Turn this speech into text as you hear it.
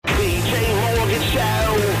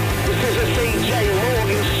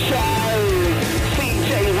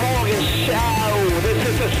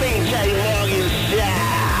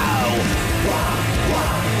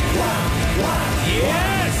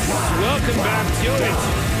to it.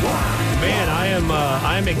 Man,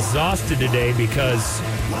 I'm exhausted today because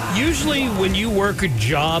usually when you work a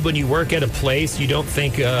job, when you work at a place, you don't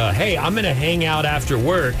think, hey, I'm going to hang out after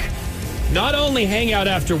work. Not only hang out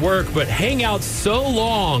after work, but hang out so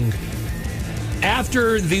long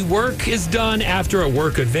after the work is done, after a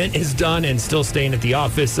work event is done, and still staying at the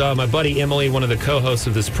office. My buddy Emily, one of the co-hosts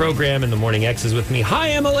of this program in the Morning X, is with me. Hi,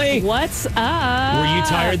 Emily. What's up? Were you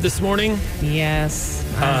tired this morning? Yes,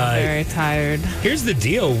 I'm very tired. Here's the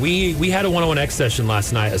deal. We had a 101X session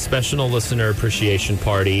last night, a special listener appreciation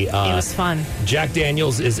party. It was fun. Jack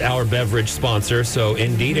Daniels is our beverage sponsor, so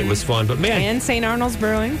indeed it was fun. But man, And St. Arnold's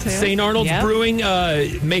Brewing, too. St. Arnold's Brewing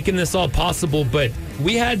making this all possible, but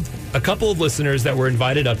we had a couple of listeners that were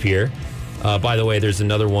invited up here. By the way, there's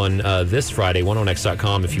another one this Friday,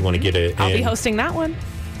 101x.com if you want to get it. I'll be hosting that one.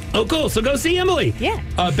 Oh, cool. So go see Emily. Yeah.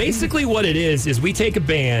 Basically what it is we take a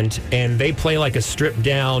band and they play like a stripped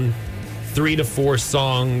down 3 to 4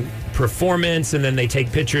 song performance, and then they take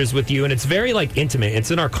pictures with you, and it's very like intimate. It's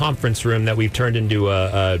in our conference room that we've turned into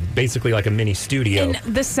basically like a mini studio. And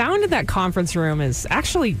the sound of that conference room is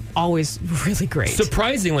actually always really great.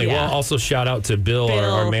 Surprisingly. Yeah. Well, also shout out to Bill,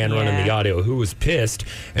 our man running the audio, who was pissed.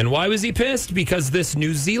 And why was he pissed? Because this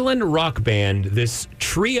New Zealand rock band, this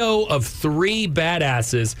trio of 3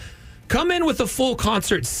 badasses, come in with a full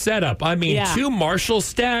concert setup. I mean, 2 Marshall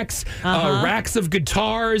stacks, racks of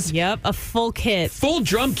guitars. Yep, a full kit. Full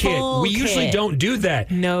drum kit. We usually don't do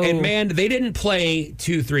that. No. And man, they didn't play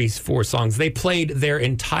 2, 3, 4 songs. They played their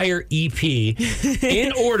entire EP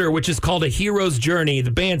in order, which is called A Hero's Journey.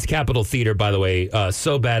 The band's Capitol Theater, by the way.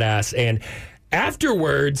 So badass. And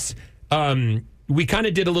afterwards, we kind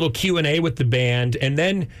of did a little Q&A with the band, and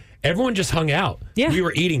then everyone just hung out. Yeah. We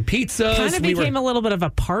were eating pizzas. Kind of became a little bit of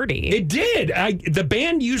a party. It did. The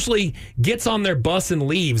band usually gets on their bus and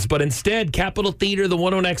leaves, but instead, Capitol Theater, the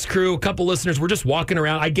 101X crew, a couple listeners, were just walking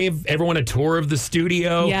around. I gave everyone a tour of the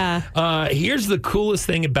studio. Yeah. Here's the coolest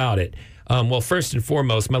thing about it. Well, first and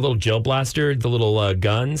foremost, my little gel blaster, the little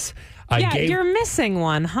guns. You're missing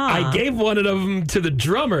one, huh? I gave one of them to the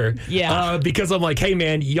drummer. Yeah. Because I'm like, hey,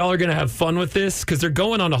 man, y'all are going to have fun with this? Because they're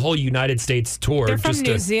going on a whole United States tour. They're from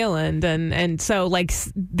New Zealand, and so, like,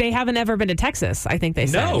 they haven't ever been to Texas, I think they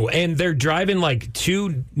said. No, and they're driving, like,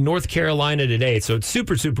 to North Carolina today, so it's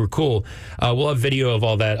super, super cool. We'll have video of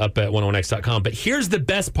all that up at 101x.com. But here's the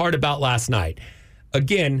best part about last night.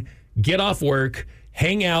 Again, get off work,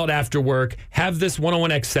 hang out after work, have this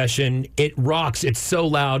 101X session. It rocks. It's so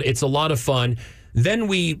loud. It's a lot of fun. Then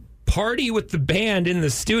we party with the band in the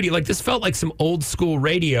studio. Like, this felt like some old school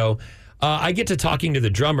radio. I get to talking to the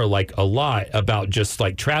drummer like a lot about just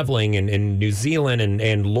like traveling in New Zealand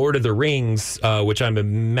and Lord of the Rings, which I'm a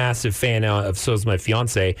massive fan of. So is my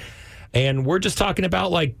fiance. And we're just talking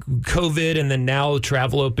about like COVID and then now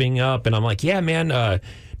travel opening up. And I'm like, yeah, man,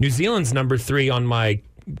 New Zealand's number 3 on my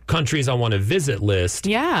countries I want to visit list.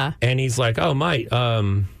 Yeah. And he's like, oh, mate,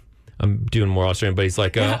 I'm doing more Australian, but he's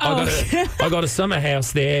like, I got a summer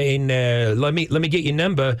house there, and let me get your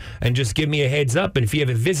number and just give me a heads up. And if you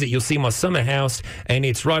ever visit, you'll see my summer house, and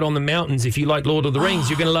it's right on the mountains. If you like Lord of the Rings,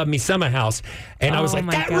 you're gonna love me summer house. And I was like,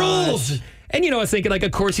 that rules. And, I was thinking, like,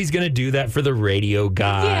 of course he's going to do that for the radio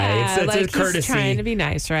guy. Yeah, it's a courtesy. He's trying to be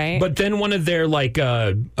nice, right? But then one of their, like,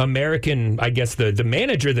 American, I guess, the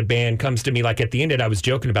manager of the band comes to me, like, at the end, and I was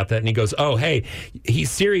joking about that, and he goes, oh, hey,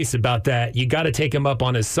 he's serious about that. You got to take him up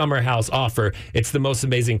on his summer house offer. It's the most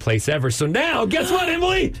amazing place ever. So now, guess what,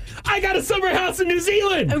 Emily? I got a summer house in New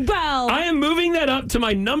Zealand. Well, I am moving that up to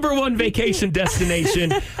my number 1 vacation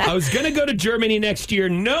destination. I was going to go to Germany next year.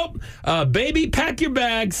 Nope. Baby, pack your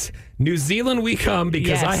bags. New Zealand we come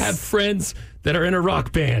because I have friends that are in a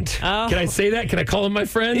rock band. Oh. Can I say that? Can I call them my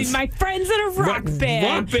friends? My friends in a rock band.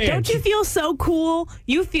 Rock band. Don't you feel so cool?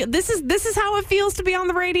 You feel this is how it feels to be on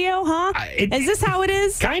the radio, huh? Is this how it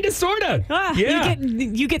is? Kind of, sort of. Yeah.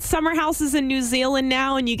 You get summer houses in New Zealand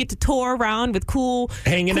now, and you get to tour around with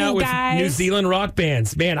hanging out with guys. New Zealand rock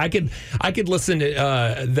bands. Man, I could listen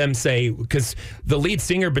to them say, because the lead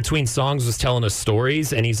singer between songs was telling us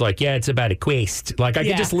stories, and he's like, yeah, it's about a quest. Like, I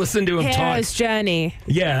could just listen to him talk. Hero's Journey.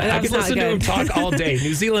 Yeah, I could listen to him talk all day.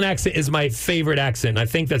 New Zealand accent is my favorite accent. I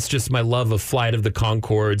think that's just my love of Flight of the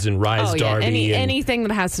Conchords and Rise Darby. Anything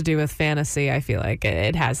that has to do with fantasy, I feel like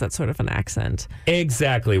it has that sort of an accent.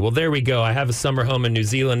 Exactly. Well, there we go. I have a summer home in New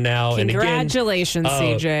Zealand now. Congratulations,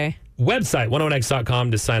 CJ. Website,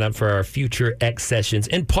 101x.com to sign up for our future X sessions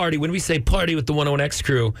and party. When we say party with the 101X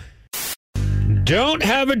crew, don't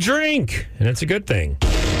have a drink. And it's a good thing.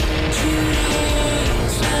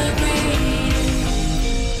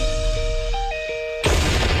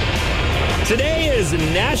 Today is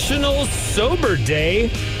National Sober Day.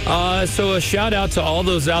 So a shout out to all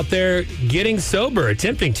those out there getting sober,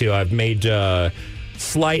 attempting to. I've made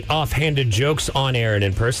slight offhanded jokes on air and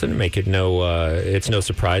in person. It's no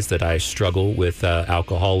surprise that I struggle with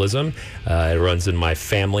alcoholism. It runs in my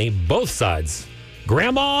family, both sides.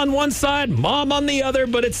 Grandma on one side, mom on the other,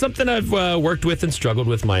 but it's something I've worked with and struggled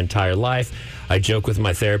with my entire life. I joke with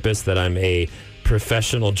my therapist that I'm a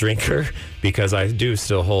professional drinker because I do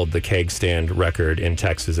still hold the keg stand record in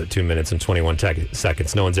Texas at 2 minutes and 21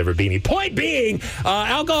 seconds. No one's ever beat me. Point being,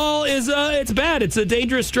 alcohol is it's bad. It's a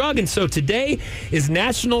dangerous drug. And so today is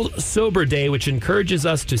National Sober Day, which encourages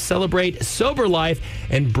us to celebrate sober life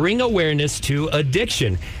and bring awareness to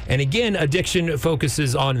addiction. And again, addiction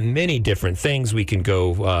focuses on many different things. We can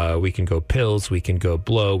go pills, we can go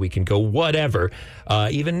blow, we can go whatever.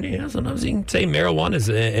 Even sometimes you can say marijuana is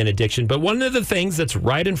an addiction. But one of the things that's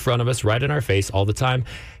right in front of us, right in our face all the time,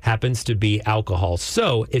 happens to be alcohol.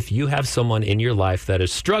 So if you have someone in your life that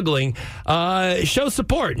is struggling, show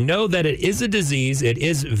support. Know that it is a disease. It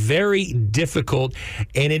is very difficult.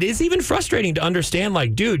 And it is even frustrating to understand,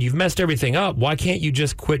 like, dude, you've messed everything up. Why can't you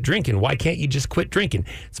just quit drinking? Why can't you just quit drinking?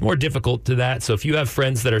 It's more difficult to that. So if you have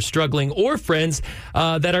friends that are struggling or friends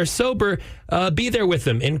that are sober, be there with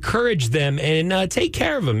them, encourage them, and take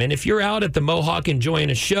care of them. And if you're out at the Mohawk enjoying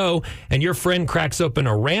a show and your friend cracks open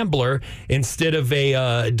a Rambler instead of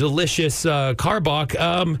a delicious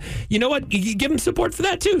Carbach, you know what? You give them support for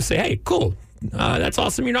that too. Say, hey, cool. That's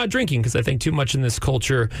awesome you're not drinking, because I think too much in this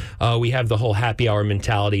culture, we have the whole happy hour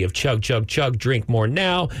mentality of chug, chug, chug, drink more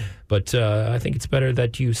now. But I think it's better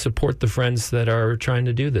that you support the friends that are trying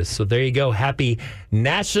to do this. So there you go. Happy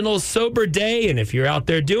National Sober Day. And if you're out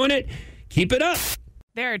there doing it, keep it up.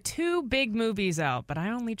 There are 2 big movies out, but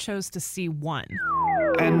I only chose to see one.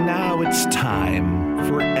 And now it's time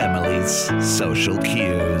for Emily's Social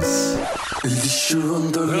Cues.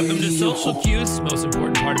 Welcome to Social Cues. Most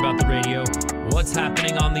important part about the radio. What's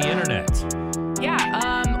happening on the internet?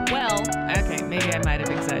 Okay, maybe I might have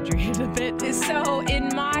exaggerated a bit. So in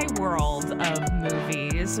my world of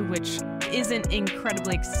movies, which isn't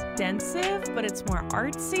incredibly extensive, but it's more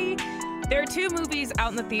artsy, there are 2 movies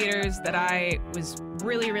out in the theaters that I was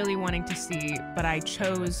really, really wanting to see, but I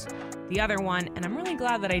chose the other one, and I'm really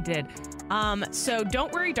glad that I did. So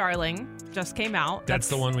Don't Worry, Darling just came out. That's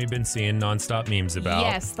the one we've been seeing nonstop memes about.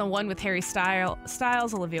 Yes, the one with Harry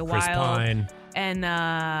Styles, Olivia Chris Wilde, Pine,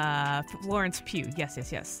 and Florence Pugh.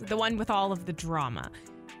 Yes. The one with all of the drama.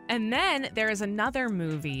 And then there is another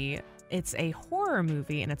movie. It's a horror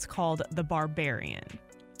movie, and it's called The Barbarian.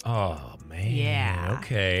 Oh, man. Yeah.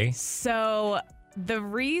 Okay. So the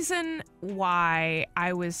reason why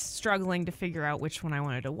I was struggling to figure out which one I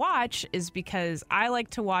wanted to watch is because I like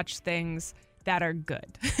to watch things that are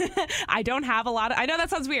good. I know that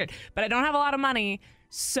sounds weird, but I don't have a lot of money.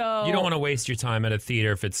 So you don't want to waste your time at a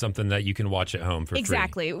theater if it's something that you can watch at home for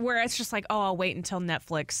free. Where it's just like, oh, I'll wait until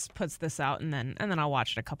Netflix puts this out and then I'll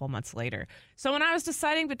watch it a couple months later. So when I was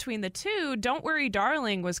deciding between the 2, Don't Worry,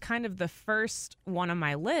 Darling was kind of the first one on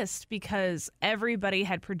my list because everybody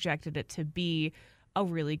had projected it to be a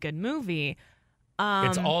really good movie.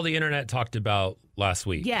 It's all the internet talked about last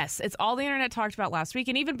week. Yes, it's all the internet talked about last week,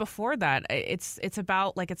 and even before that, it's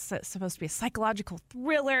about, like, it's supposed to be a psychological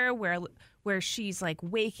thriller where she's like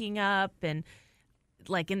waking up and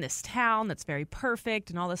like in this town that's very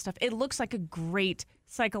perfect and all this stuff. It looks like a great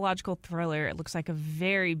psychological thriller. It looks like a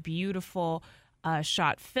very beautiful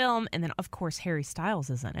shot film, and then of course Harry Styles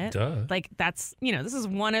is in it. Duh. Like, that's, this is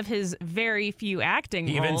one of his very few acting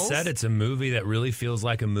roles. He even said it's a movie that really feels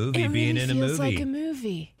like a movie being in a movie. It feels like a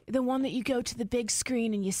movie. The one that you go to the big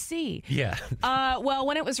screen and you see. Yeah. Well,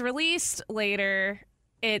 when it was released later,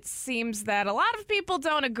 it seems that a lot of people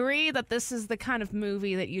don't agree that this is the kind of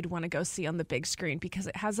movie that you'd want to go see on the big screen because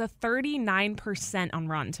it has a 39% on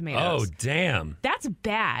Rotten Tomatoes. Oh, damn. That's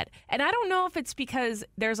bad. And I don't know if it's because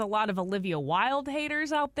there's a lot of Olivia Wilde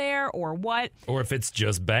haters out there or what. Or if it's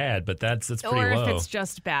just bad, but that's pretty low. Or if it's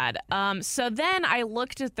just bad. So then I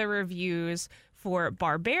looked at the reviews for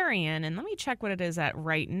Barbarian, and let me check what it is at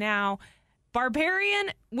right now. Barbarian,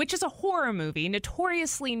 which is a horror movie,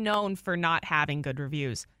 notoriously known for not having good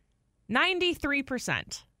reviews,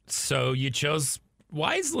 93%. So you chose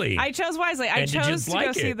wisely. I chose wisely. I chose to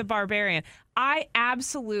go see The Barbarian. I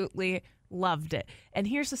absolutely loved it. And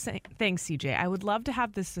here's the thing, CJ. I would love to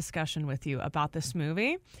have this discussion with you about this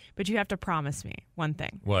movie, but you have to promise me one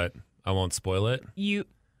thing. What? I won't spoil it?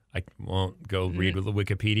 I won't go read the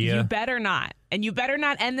Wikipedia. You better not. And you better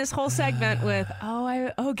not end this whole segment with,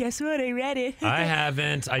 guess what? I read it. I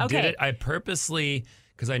haven't. I did it. I purposely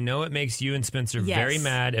Because I know it makes you and Spencer Yes. very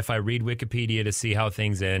mad if I read Wikipedia to see how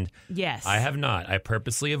things end. Yes. I have not. I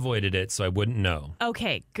purposely avoided it so I wouldn't know.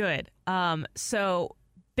 Okay, good. So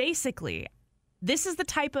basically, this is the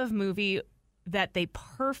type of movie that they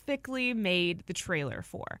perfectly made the trailer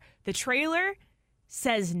for. The trailer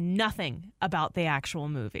says nothing about the actual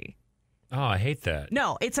movie. Oh, I hate that.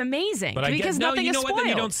 No, it's amazing But I because get, nothing you know is what?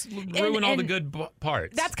 spoiled. Then you don't ruin all the good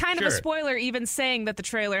parts. That's kind of Sure. a spoiler, even saying that the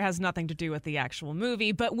trailer has nothing to do with the actual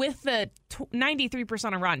movie. But with the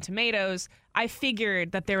 93% on Rotten Tomatoes, I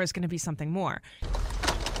figured that there was going to be something more.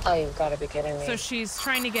 Oh, you've got to be kidding me. So she's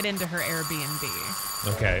trying to get into her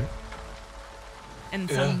Airbnb, Okay. and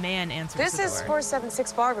some man answers This the is door.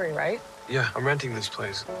 476 Barbary, right? Yeah, I'm renting this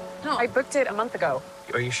place. No, I booked it a month ago.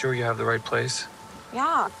 Are you sure you have the right place?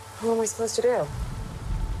 Yeah. What am I supposed to do?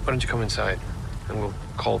 Why don't you come inside and we'll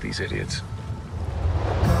call these idiots.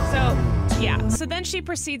 So then she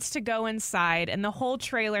proceeds to go inside, and the whole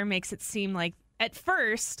trailer makes it seem like, at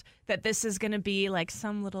first, that this is going to be like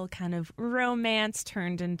some little kind of romance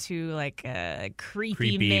turned into like a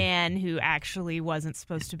creepy man who actually wasn't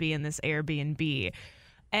supposed to be in this Airbnb.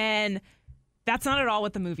 And that's not at all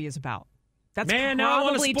what the movie is about. That's Man, now I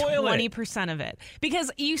wanna probably spoil it. 20% of it.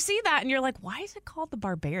 Because you see that and you're like, why is it called The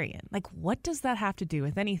Barbarian? Like, what does that have to do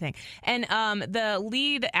with anything? And the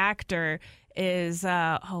lead actor is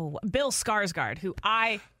Bill Skarsgård, who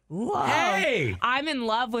I love. Hey! I'm in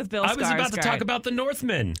love with Bill Skarsgård. I was about to talk about the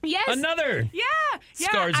Northman. Yes. Another. Yeah.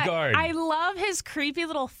 Skarsgård. I love his creepy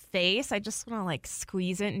little face. I just want to like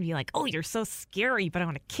squeeze it and be like, "Oh, you're so scary," but I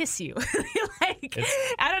want to kiss you.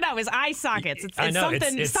 I don't know, his eye sockets. It's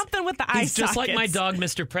something with the eye sockets. He's just like my dog,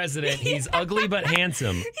 Mr. President. He's ugly but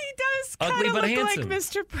handsome. He does Ugly kind of but look handsome. like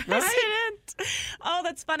Mr. President. Right? Oh,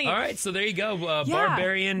 that's funny. All right, so there you go. Yeah.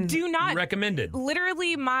 Barbarian Do not- recommended.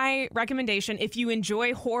 Literally, my recommendation, if you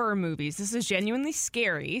enjoy horror movies, this is genuinely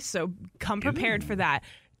scary, so come prepared for that.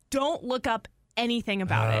 Don't look up anything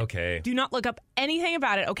about it. Okay. Do not look up anything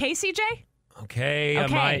about it. Okay, CJ? Okay, I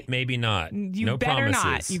might, maybe not. You no better promises.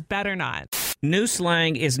 not. You better not. New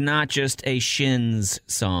Slang is not just a Shins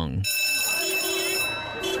song.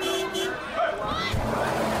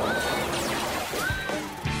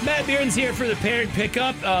 Matt Bearden's here for the Parent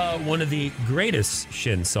Pickup, one of the greatest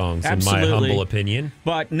Shin songs, Absolutely. in my humble opinion.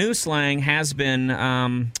 But New Slang has been,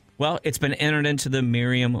 it's been entered into the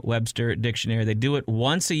Merriam-Webster dictionary. They do it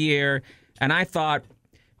once a year, and I thought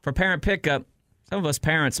for Parent Pickup, some of us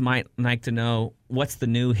parents might like to know what's the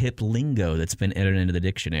new hip lingo that's been entered into the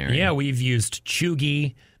dictionary. Yeah, we've used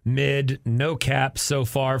chuggy, mid, no cap so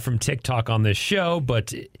far from TikTok on this show,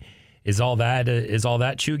 but is all that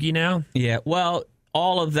chuggy now? Yeah, well,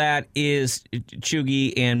 all of that is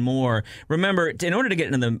chuggy and more. Remember, in order to get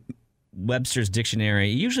into the Webster's dictionary,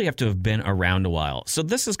 you usually have to have been around a while. So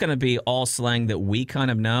this is going to be all slang that we kind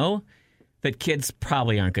of know that kids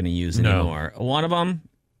probably aren't going to use anymore. One of them,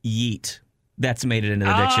 yeet. That's made it into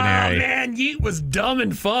the dictionary. Oh, man, yeet was dumb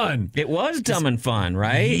and fun. It was dumb and fun,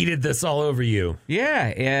 right? Yeeted this all over you.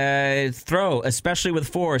 Yeah, throw, especially with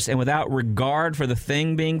force and without regard for the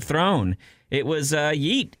thing being thrown. It was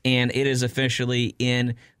yeet, and it is officially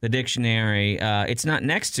in the dictionary. It's not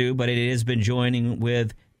next to, but it has been joining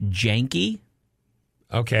with janky.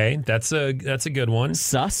 Okay, that's a good one.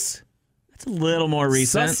 Sus. That's a little more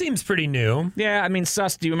recent. Sus seems pretty new. Yeah, I mean,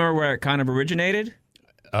 sus, do you remember where it kind of originated?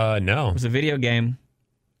 No. It was a video game.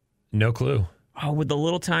 No clue. Oh, with the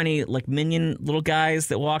little tiny, like, minion little guys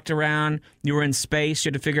that walked around. You were in space. You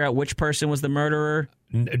had to figure out which person was the murderer.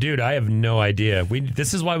 Dude, I have no idea.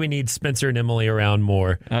 This is why we need Spencer and Emily around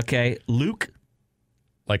more. Okay. Luke?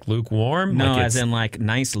 Like lukewarm? No, like as in, like,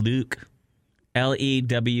 nice Luke.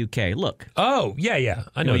 L-E-W-K. Look. Oh, yeah.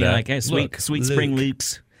 I know You know, that. like, hey, sweet Luke. spring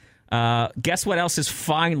Lukes. Guess what else is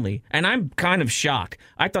finally, and I'm kind of shocked.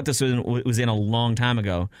 I thought this was in a long time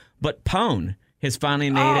ago, but pone has finally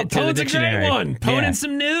made it to the Pone's dictionary. a great one. Pone Yeah. and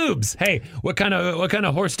some noobs. Hey, what kind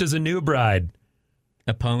of horse does a noob ride?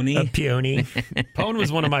 A pony? A peony. Pone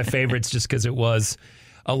was one of my favorites just because it was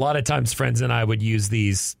a lot of times friends and I would use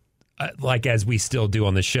these like as we still do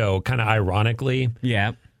on the show, kind of ironically.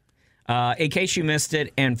 Yeah. In case you missed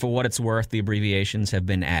it, and for what it's worth, the abbreviations have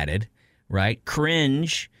been added, right?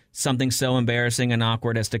 Cringe, something so embarrassing and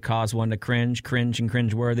awkward as to cause one to cringe and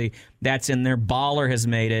cringeworthy. That's in there. Baller has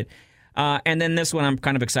made it. And then this one I'm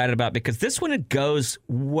kind of excited about because this one, it goes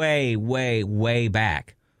way, way, way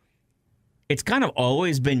back. It's kind of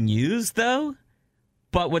always been used, though.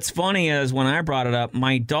 But what's funny is when I brought it up,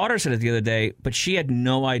 my daughter said it the other day, but she had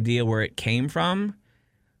no idea where it came from.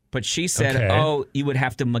 But she said, Okay. oh, you would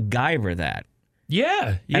have to MacGyver that.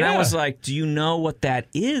 Yeah. And I was like, do you know what that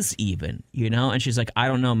is even? You know? And she's like, I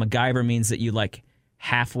don't know. MacGyver means that you, like,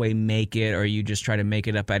 halfway make it, or you just try to make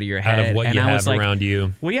it up out of your head. Out of what and you I have was like, around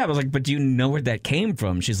you. Well, yeah, I was like, but do you know where that came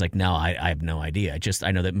from? She's like, no, I have no idea.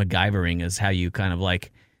 I know that MacGyvering is how you kind of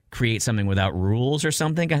like create something without rules or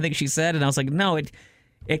something, I think she said. And I was like, no,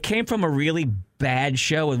 it came from a really bad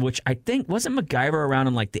show, which I think, wasn't MacGyver around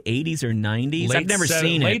in like the 80s or 90s? I've never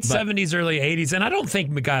seen it. Late 70s, early 80s. And I don't think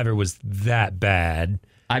MacGyver was that bad.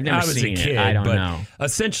 I've never seen it. I don't know.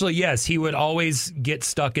 Essentially, yes, he would always get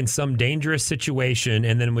stuck in some dangerous situation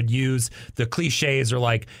and then would use the cliches or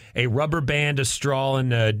like a rubber band, a straw,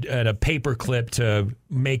 and a paper clip to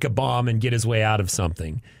make a bomb and get his way out of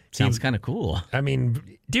something. Sounds kind of cool. I mean,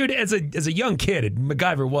 dude, as a young kid,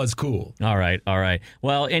 MacGyver was cool. All right.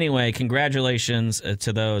 Well, anyway, congratulations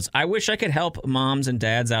to those. I wish I could help moms and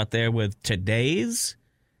dads out there with today's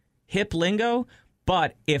hip lingo,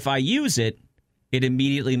 but if I use it, it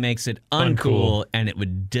immediately makes it uncool, and it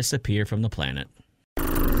would disappear from the planet.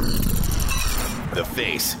 The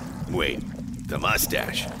face. Wait, the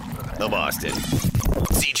mustache. The Boston.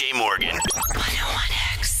 CJ Morgan.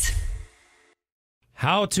 101X.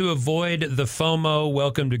 How to avoid the FOMO.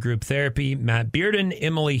 Welcome to Group Therapy. Matt Bearden,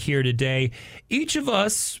 Emily here today. Each of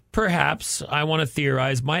us, perhaps, I want to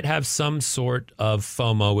theorize, might have some sort of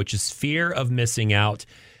FOMO, which is fear of missing out.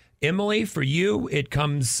 Emily, for you, it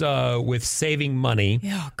comes with saving money.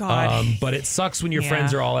 Oh, God. But it sucks when your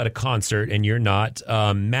friends are all at a concert and you're not.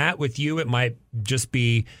 Matt, with you, it might just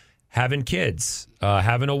be having kids,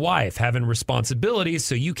 having a wife, having responsibilities,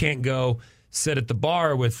 so you can't go sit at the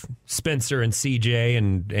bar with Spencer and CJ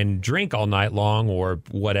and drink all night long or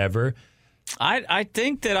whatever. I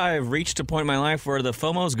think that I've reached a point in my life where the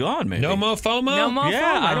FOMO's gone, maybe. No more FOMO? No more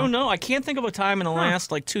FOMO. I don't know. I can't think of a time in the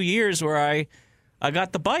last 2 years where I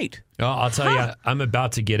got the bite. Well, I'll tell you, I'm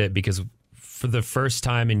about to get it because for the first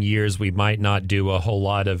time in years, we might not do a whole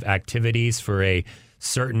lot of activities for a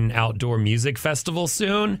certain outdoor music festival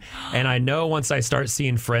soon. And I know once I start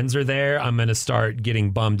seeing friends are there, I'm going to start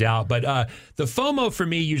getting bummed out. But the FOMO for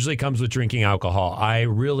me usually comes with drinking alcohol. I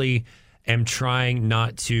really am trying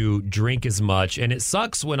not to drink as much. And it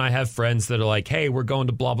sucks when I have friends that are like, hey, we're going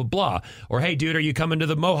to blah, blah, blah. Or, hey, dude, are you coming to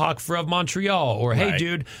the Mohawk for of Montreal? Or, hey,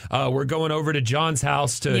 dude, we're going over to John's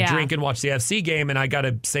house to drink and watch the FC game. And I got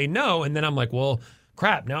to say no. And then I'm like, well,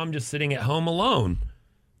 crap, now I'm just sitting at home alone.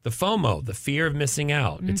 The FOMO, the fear of missing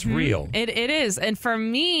out. It's real. It is. And for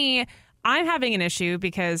me, I'm having an issue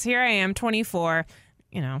because here I am, 24,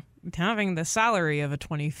 having the salary of a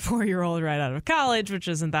 24-year-old right out of college, which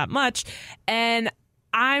isn't that much. And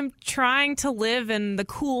I'm trying to live in the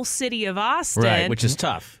cool city of Austin. Right, which is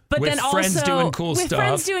tough. But with then friends also, doing cool with stuff.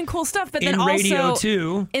 friends doing cool stuff. But in then radio also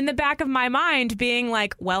too. In the back of my mind being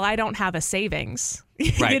like, well, I don't have a savings.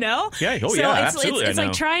 Right. You know? Yeah, so absolutely. It's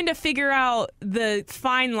like trying to figure out the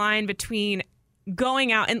fine line between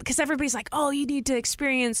going out, and because everybody's like, oh, you need to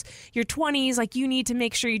experience your 20s, like you need to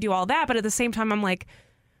make sure you do all that. But at the same time, I'm like,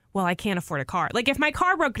 well, I can't afford a car. Like if my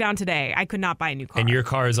car broke down today, I could not buy a new car. And your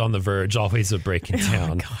car is on the verge always of breaking down.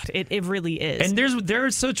 Oh my God, it really is. And there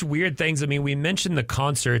are such weird things. I mean, we mentioned the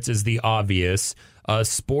concerts as the obvious.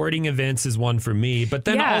 Sporting events is one for me. But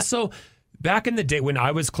then also, back in the day when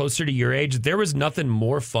I was closer to your age, there was nothing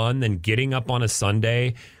more fun than getting up on a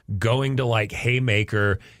Sunday, going to like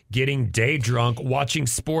Haymaker, getting day drunk, watching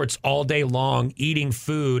sports all day long, eating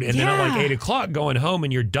food, and then at like 8 o'clock going home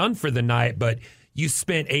and you're done for the night. But you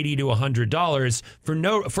spent $80 to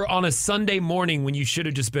 $100 for on a Sunday morning when you should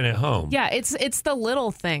have just been at home. Yeah, it's the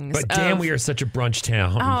little things. But damn, we are such a brunch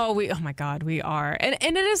town. Oh my God, we are. And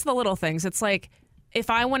it is the little things. It's like if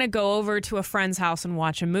I want to go over to a friend's house and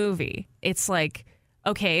watch a movie, it's like,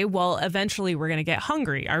 okay, well, eventually we're going to get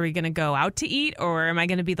hungry. Are we going to go out to eat, or am I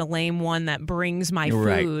going to be the lame one that brings my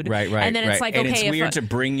food? Right. And then it's like, and okay, it's weird to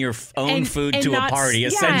bring your own food to not, a party,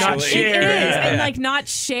 essentially. Not share. It is, and like not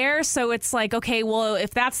share. So it's like, okay, well, if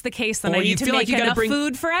that's the case, then Or I you need to feel make like you enough gotta bring-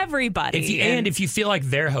 food for everybody. And if you feel like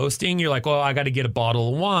they're hosting, you're like, well, I got to get a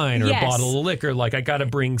bottle of wine or a bottle of liquor. Like, I got to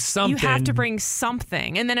bring something. You have to bring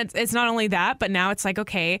something. And then it's not only that, but now it's like,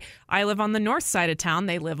 okay, I live on the north side of town.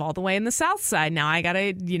 They live all the way in the south side. Now I got to,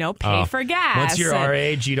 pay for gas. Once you're our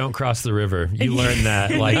age, you don't cross the river. You learn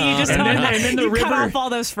that. Like, you just and don't then the you river, cut off all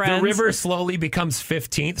those friends. The river slowly becomes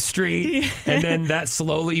 15th Street, and then that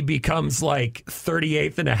slowly becomes like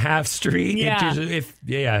 38th and a half Street. Yeah.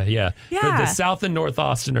 But the South and North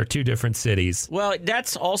Austin are two different cities. Well,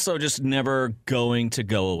 that's also just never going to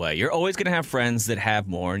go away. You're always going to have friends that have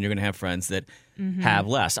more, and you're going to have friends that have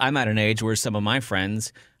less. I'm at an age where some of my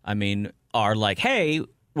friends, are like, hey,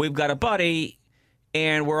 we've got a buddy,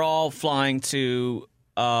 and we're all flying to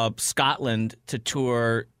Scotland to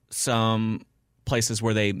tour some places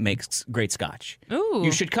where they make great scotch. Ooh.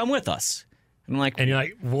 You should come with us. I'm like, And you're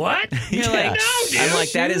like, what? You're like, no, dude. I'm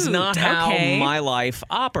like, that is not Shoot, how okay. my life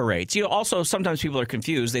operates. Also, sometimes people are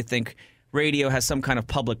confused. They think radio has some kind of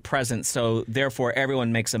public presence, so therefore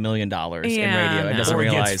everyone makes $1 million in Yeah, radio and no. doesn't Or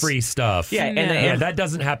realize. gets free stuff. Yeah, and No. Yeah, that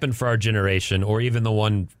doesn't happen for our generation or even the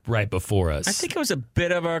one right before us. I think it was a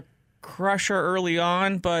bit of a crusher early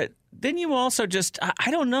on, but then you also just, I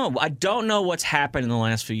don't know. I don't know what's happened in the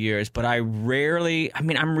last few years, but I really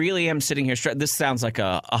am sitting here. This sounds like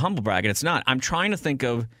a humble brag, and it's not. I'm trying to think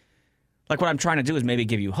of, like, what I'm trying to do is maybe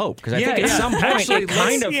give you hope, because I think at some point Actually, it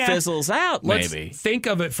kind of let's- fizzles out, Let's maybe. think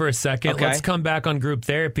of it for a second. Okay. Let's come back on group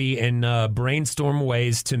therapy and brainstorm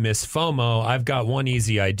ways to miss FOMO. I've got one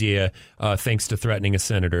easy idea, thanks to threatening a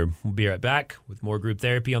senator. We'll be right back with more group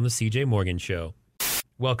therapy on the CJ Morgan Show.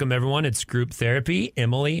 Welcome, everyone. It's Group Therapy.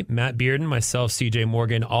 Emily, Matt Bearden, myself, CJ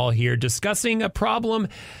Morgan, all here discussing a problem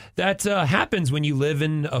that happens when you live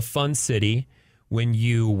in a fun city, when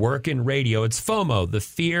you work in radio. It's FOMO, the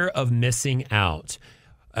fear of missing out.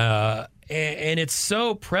 And it's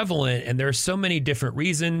so prevalent, and there are so many different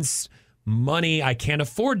reasons. Money, I can't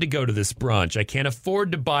afford to go to this brunch. I can't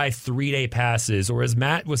afford to buy 3-day passes. Or as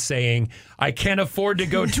Matt was saying, I can't afford to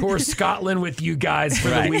go tour Scotland with you guys for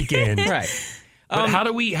the weekend. Right. But how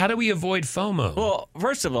do we avoid FOMO? Well,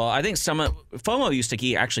 first of all, I think FOMO used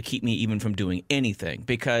to actually keep me even from doing anything,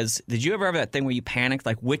 because did you ever have that thing where you panicked,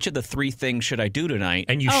 like, which of the 3 things should I do tonight?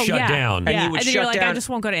 And you Oh, shut yeah. down. And Yeah, you would and then shut you're like, I down. just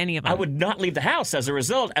won't go to any of them. I would not leave the house as a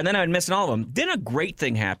result, and then I would miss all of them. Then a great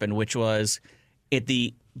thing happened, which was at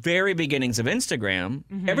the very beginnings of Instagram,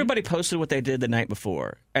 everybody posted what they did the night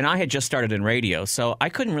before. And I had just started in radio, so I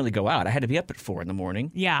couldn't really go out. I had to be up at 4 in the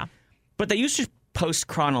morning. Yeah. But they used to post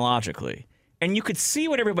chronologically. And you could see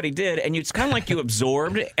what everybody did, and it's kind of like you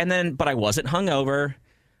absorbed. But I wasn't hungover.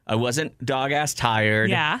 I wasn't dog-ass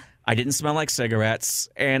tired. Yeah. I didn't smell like cigarettes,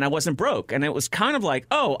 and I wasn't broke. And it was kind of like,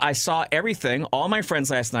 oh, I saw everything, all my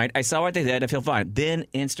friends last night. I saw what they did. I feel fine. Then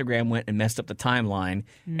Instagram went and messed up the timeline,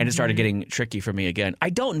 and it started getting tricky for me again.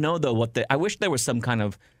 I don't know, though, I wish there was some kind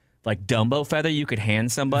of, like, Dumbo feather you could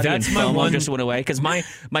hand somebody, That's and my FOMO one- just went away. Because my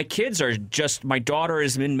kids are just, my daughter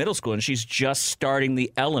is in middle school, and she's just starting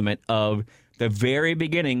the element of the very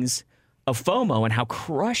beginnings of FOMO and how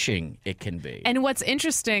crushing it can be. And what's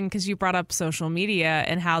interesting, because you brought up social media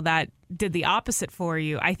and how that did the opposite for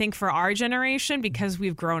you, I think for our generation, because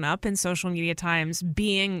we've grown up in social media times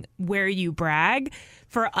being where you brag,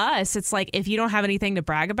 for us, it's like if you don't have anything to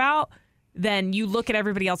brag about, then you look at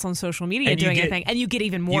everybody else on social media And you doing get- anything, and you get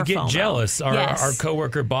even more You get FOMO. jealous. Yes. Our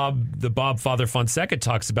coworker Bob Father Fonseca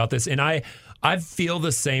talks about this, and I feel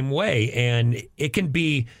the same way. And it can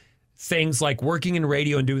be things like working in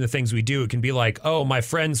radio and doing the things we do. It can be like, oh, my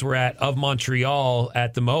friends were of Montreal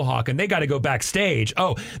at the Mohawk and they got to go backstage.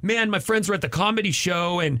 Oh, man, my friends were at the comedy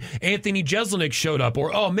show and Anthony Jeselnik showed up.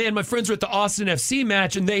 Or, oh, man, my friends were at the Austin FC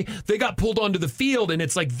match and they got pulled onto the field. And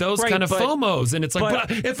it's like those Right, kind of but- FOMOs. And it's like, but-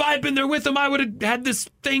 but if I had been there with them, I would have had this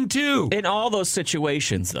thing too. In all those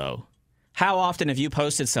situations, though, how often have you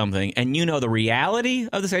posted something and you know the reality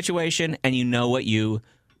of the situation and you know what you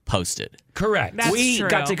posted? Correct. That's we true.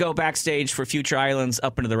 got to go backstage for Future Islands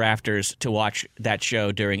up into the rafters to watch that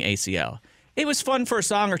show during ACL. It was fun for a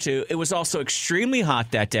song or two. It was also extremely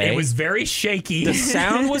hot that day. It was very shaky. The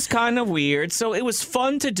sound was kind of weird, so it was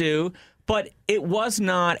fun to do, but it was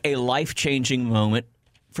not a life-changing moment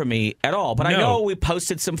for me at all. But I No. know we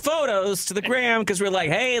posted some photos to the gram because we're like,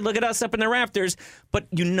 hey, look at us up in the rafters. But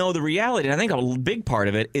you know the reality. And I think a big part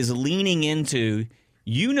of it is leaning into,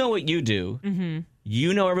 you know what you do. Mm-hmm.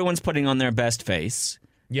 You know everyone's putting on their best face.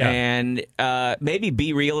 Yeah. And maybe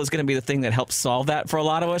Be Real is going to be the thing that helps solve that for a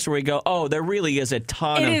lot of us, where we go, oh, there really is a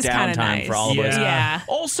ton It of is kinda downtime nice. for all of us. Yeah.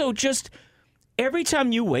 Also, just every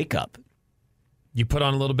time you wake up You put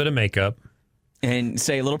on a little bit of makeup. and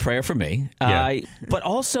say a little prayer for me, Yeah. but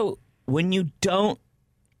also when you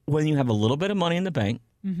have a little bit of money in the bank,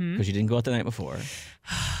 because you didn't go out the night before,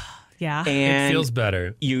 Yeah. and It feels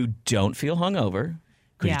better. you don't feel hungover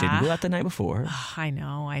because you Yeah. didn't go out the night before, I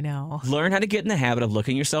know. learn how to get in the habit of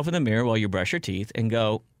looking yourself in the mirror while you brush your teeth and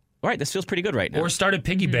go, all right, this feels pretty good right now. Or start a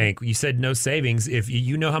piggy bank. You said no savings. If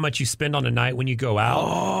you know how much you spend on a night when you go out,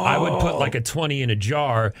 I would put like a 20 in a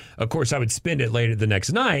jar. Of course, I would spend it later the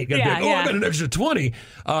next night. I'd be Yeah, like, I yeah. got an extra 20.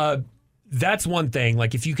 That's one thing.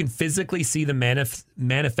 Like if you can physically see the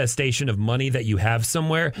manifestation of money that you have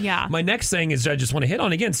somewhere. Yeah. My next thing is I just want to hit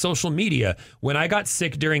on again, social media. When I got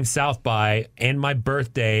sick during South by and my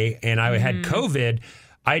birthday and I had COVID,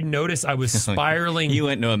 I noticed I was spiraling. you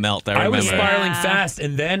went into a melt, I I remember. was spiraling Yeah. fast,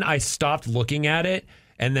 and then I stopped looking at it.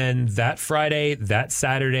 And then that Friday, that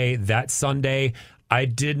Saturday, that Sunday, I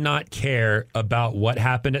did not care about what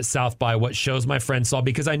happened at South by, what shows my friends saw,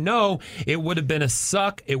 because I know it would have been a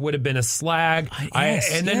suck. It would have been a slag.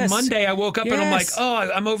 And then Monday I woke up and I'm like, oh,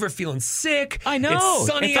 I'm over feeling sick. I know. It's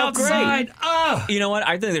sunny outside. Great. Oh. You know what?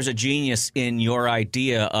 I think there's a genius in your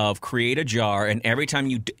idea of create a jar, and every time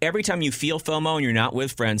you feel FOMO and you're not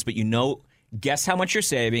with friends, but guess how much you're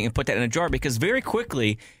saving and put that in a jar, because very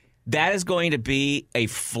quickly that is going to be a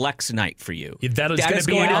flex night for you. That is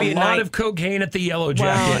going to be a lot of cocaine at the Yellow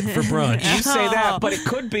Jacket for brunch. You say that, but it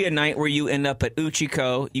could be a night where you end up at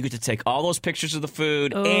Uchiko. You get to take all those pictures of the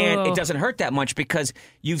food, and it doesn't hurt that much because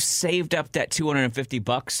you've saved up that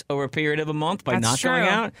 $250 over a period of a month by not going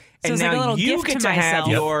out. So and now like a little you gift get to have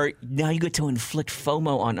myself. now you get to inflict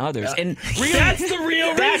FOMO on others. And really, that's the real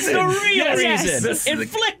reason. That's the real reason. Yes.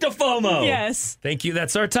 Inflict a FOMO. Yes. Thank you.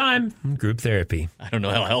 That's our time. Group therapy. I don't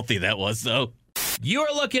know how healthy that was, though. You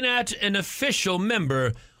are looking at an official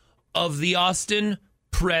member of the Austin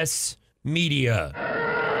Press Media.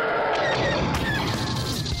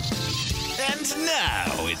 And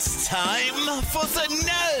now it's time for the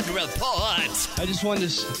Nerd Report. I just wanted to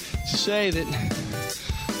say that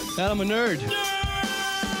I'm a nerd.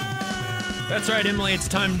 That's right, Emily. It's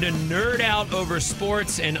time to nerd out over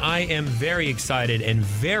sports, and I am very excited and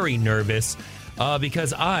very nervous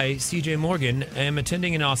because I, CJ Morgan, am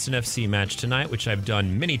attending an Austin FC match tonight, which I've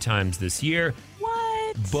done many times this year.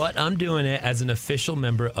 What? But I'm doing it as an official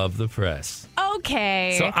member of the press.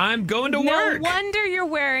 Okay. So I'm going to work. No wonder you're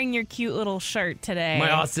wearing your cute little shirt today. My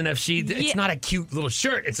Austin FC, it's not a cute little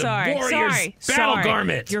shirt. It's a Warriors battle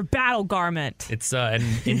garment. Your battle garment. It's and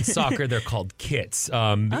in soccer they're called kits.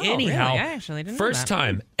 Anyhow, really? I actually didn't know first that.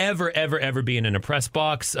 time ever being in a press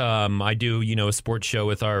box. I do a sports show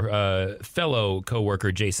with our fellow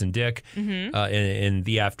coworker Jason Dick in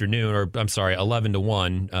the afternoon, or I'm sorry, 11 to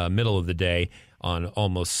 1, middle of the day, on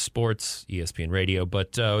Almost Sports, ESPN Radio.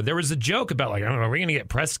 But there was a joke about, like, I don't know, are we going to get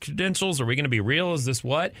press credentials? Are we going to be real? Is this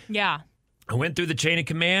what? Yeah. I went through the chain of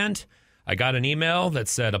command. I got an email that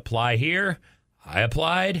said, apply here. I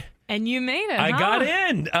applied. And you made it, I got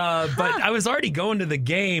in. But I was already going to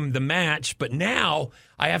the match, but now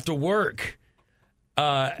I have to work.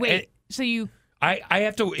 So you... I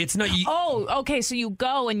have to, it's not... okay, so you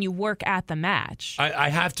go and you work at the match. I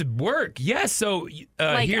have to work, yes. So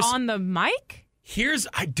here's... on the mic?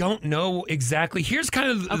 I don't know exactly. Here's kind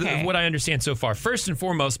of what I understand so far. First and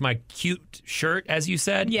foremost, my cute shirt, as you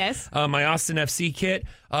said. Yes. My Austin FC kit.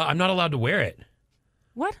 I'm not allowed to wear it.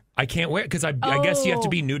 What? I can't wear it because I guess you have to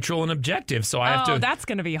be neutral and objective. So I have to. Oh, that's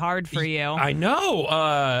going to be hard for you. I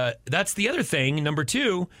know. That's the other thing. Number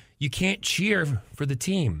 2, you can't cheer for the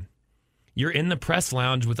team. You're in the press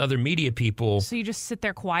lounge with other media people. So you just sit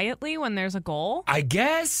there quietly when there's a goal? I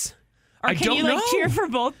guess. Or can you cheer for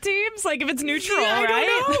both teams? Like if it's neutral, right? I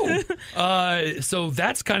don't know. So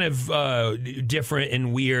that's kind of different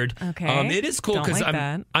and weird. Okay. It is cool because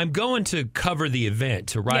I'm going to cover the event,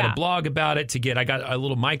 to write a blog about it, I got a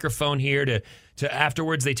little microphone here to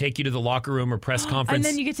afterwards they take you to the locker room or press conference. And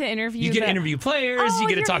then you get to interview You get to interview players, you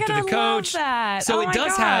get to talk to the coach. Love that. So it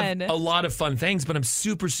does have a lot of fun things, but I'm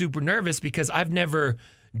super, super nervous because I've never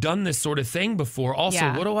done this sort of thing before.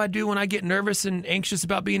 Also, what do I do when I get nervous and anxious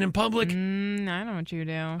about being in public? I know what you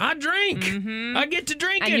do. I drink. I get to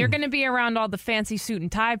drinking. And you're going to be around all the fancy suit and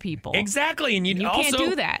tie people. Exactly. And you also, can't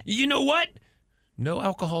do that. You know what? No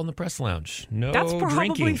alcohol in the press lounge. No That's probably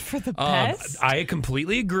drinking. For the best. I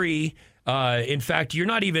completely agree. In fact, you're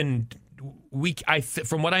not even...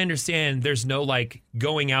 from what I understand, there's no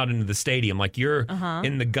going out into the stadium. Like you're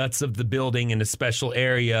in the guts of the building in a special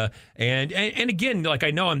area. And again,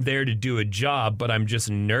 I know I'm there to do a job, but I'm just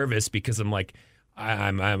nervous because I'm like,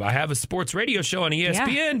 I have a sports radio show on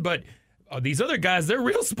ESPN, but these other guys, they're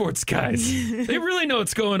real sports guys. They really know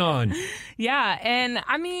what's going on. Yeah. And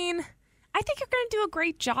I mean, I think you're going to do a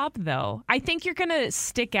great job, though. I think you're going to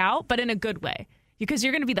stick out, but in a good way. Because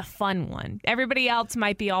you're going to be the fun one. Everybody else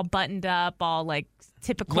might be all buttoned up, all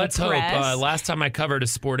typical Let's press. hope. Last time I covered a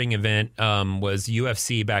sporting event was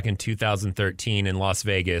UFC back in 2013 in Las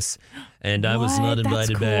Vegas, and I was not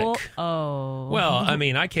invited cool. back. Oh. Well, I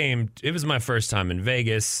mean, it was my first time in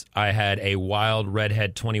Vegas. I had a wild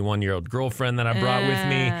redhead 21-year-old girlfriend that I brought with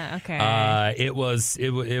me. Okay. It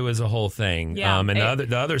was a whole thing. Yeah, and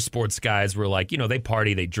the other sports guys were like, they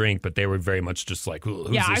party, they drink, but they were very much just like, who's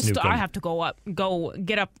this newcomer? I have to go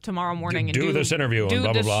get up tomorrow morning and do this interview and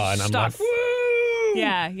blah, blah, blah. And I'm like, woo!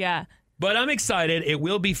 Yeah. But I'm excited. It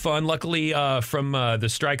will be fun. Luckily, from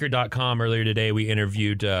thestriker.com earlier today, we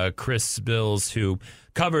interviewed Chris Bills, who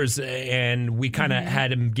covers, and we kind of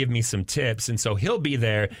had him give me some tips. And so he'll be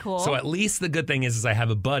there. Cool. So at least the good thing is I have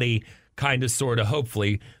a buddy kind of, sort of,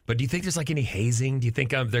 hopefully. But do you think there's like any hazing? Do you think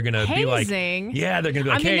they're going to be like, Hazing? yeah, they're going to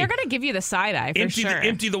be like, I mean, hey, they're going to give you the side eye for sure.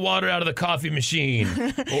 empty the water out of the coffee machine,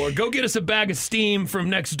 or go get us a bag of steam from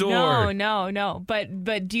next door. No.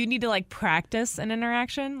 But do you need to like practice an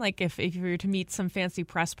interaction? Like if you were to meet some fancy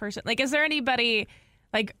press person, like is there anybody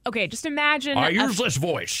like, okay, just imagine. I use this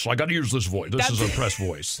voice. I got to use this voice. This is a press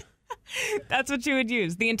voice. That's what you would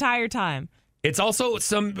use the entire time. It's also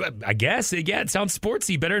I guess, it sounds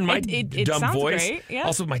sportsy, better than my it dumb sounds voice. great, yeah.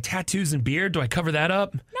 Also, my tattoos and beard, do I cover that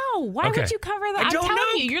up? No, why Okay. would you cover that? I don't I'm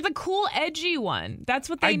telling know. you, you're the cool, edgy one. That's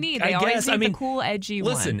what they need. I They always guess. need I mean, the cool, edgy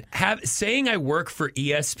listen, one. saying I work for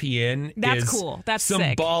ESPN That's is cool. That's some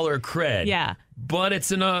sick. baller cred. Yeah. But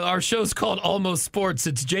it's our show's called Almost Sports.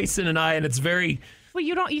 It's Jason and I, and it's very... Well,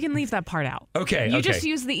 you can leave that part out. Okay, You okay. just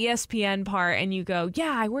use the ESPN part and you go,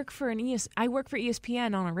 yeah, I work for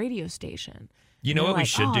ESPN on a radio station. You know You're what we like,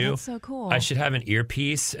 should oh, do? that's so cool. I should have an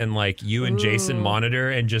earpiece and like you and Jason Ooh. monitor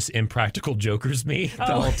and just impractical jokers me the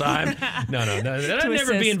whole time. No. Then I'd To never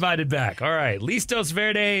be assist. invited back. All right. Listos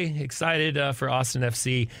Verde, excited for Austin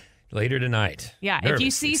FC later tonight. Yeah, if you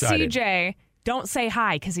Nervous, see excited. CJ, don't say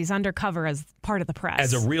hi because he's undercover as part of the press.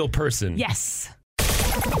 As a real person. Yes.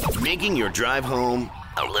 Making your drive home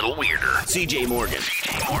a little weirder. CJ Morgan.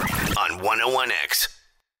 On 101X.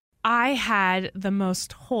 I had the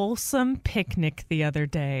most wholesome picnic the other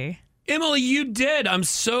day. Emily, you did. I'm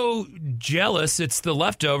so jealous. It's the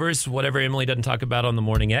leftovers, whatever Emily doesn't talk about on the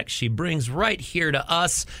Morning X, she brings right here to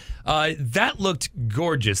us. That looked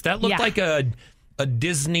gorgeous. That looked Yeah. like a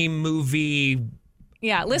Disney movie.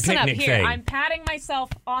 Yeah, listen up Picnic here. thing. I'm patting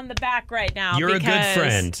myself on the back right now. You're a good because,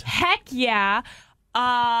 friend. Heck yeah.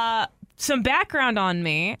 Some background on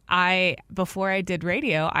me. Before I did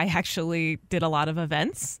radio, I actually did a lot of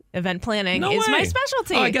events. Event planning No is my way.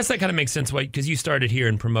 specialty. Oh, I guess that kind of makes sense because you started here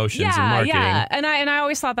in promotions and marketing. Yeah, and I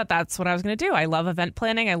always thought that that's what I was going to do. I love event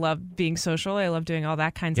planning. I love being social. I love doing all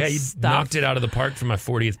that kinds Yeah, of you stuff. knocked it out of the park for my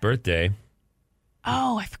 40th birthday.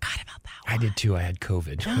 Oh, I forgot about that one. I did too. I had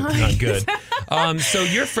COVID. Not good. So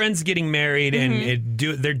your friend's getting married, and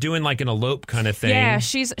they're doing like an elope kind of thing. Yeah,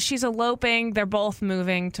 she's eloping. They're both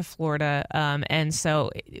moving to Florida, and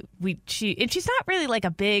so she's not really like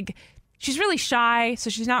a big. She's really shy,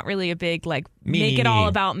 so she's not really a big like make it all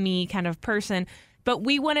about me kind of person. But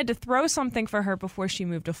we wanted to throw something for her before she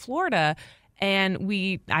moved to Florida. And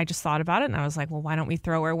I just thought about it, and I was like, well, why don't we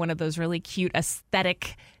throw her one of those really cute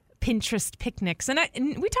aesthetic Pinterest picnics? And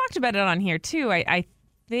we talked about it on here too. I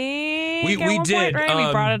think we at one did. point, right?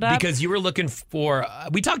 We brought it up because you were looking for.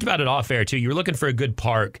 We talked about it off air too. You were looking for a good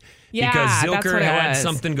park. Yeah, because that's Zilker what it had was.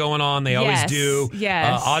 something going on. They always do.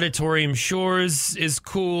 Yes. Auditorium Shores is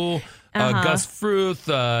cool. Gus Fruth,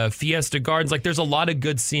 Fiesta Gardens. Like, there's a lot of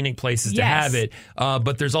good scenic places to Yes. have it.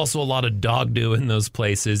 But there's also a lot of dog do in those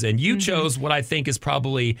places. And you chose what I think is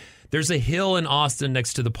probably, there's a hill in Austin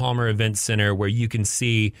next to the Palmer Event Center where you can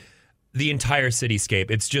see the entire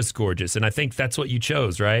cityscape. It's just gorgeous. And I think that's what you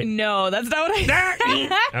chose, right? No, that's not what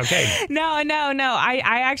I Okay. No. I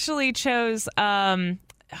actually chose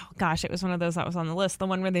oh gosh, it was one of those that was on the list. The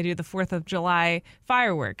one where they do the 4th of July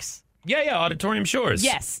fireworks. Yeah, Auditorium Shores.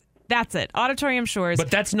 Yes, that's it. Auditorium Shores. But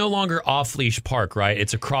that's no longer off-leash park, right?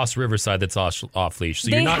 It's across Riverside that's off-leash. So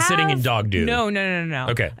They you're not sitting in have- dog do. No.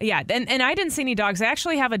 Okay. Yeah, and I didn't see any dogs. They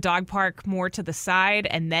actually have a dog park more to the side,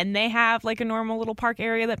 and then they have like a normal little park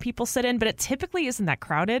area that people sit in, but it typically isn't that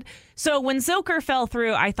crowded. So when Zilker fell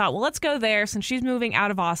through, I thought, well, let's go there since she's moving out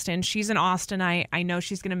of Austin. She's an Austinite. I know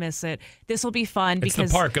she's going to miss it. This will be fun It's because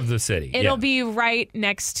the park of the city. it'll Yeah. be right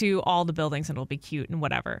next to all the buildings and it'll be cute and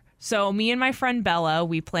whatever. So me and my friend Bella,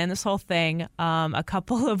 we planned this whole thing. A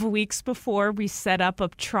couple of weeks before, we set up a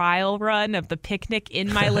trial run of the picnic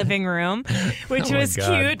in my living room, which Oh my was God.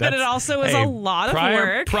 cute, but it That's- also was hey, a lot of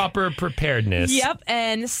prior work. Proper preparedness. Yep.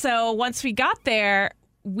 And so once we got there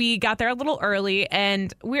a little early,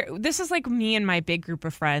 and this is like me and my big group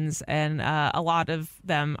of friends, and a lot of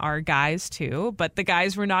them are guys too, but the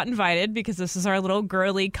guys were not invited because this is our little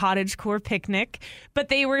girly cottagecore picnic, but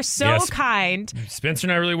they were so Yes. kind. Spencer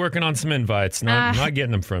and I are really working on some invites. Not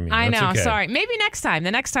getting them from you. I That's know, okay. sorry. Maybe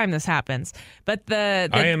the next time this happens. But the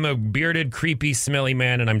I am a bearded, creepy, smelly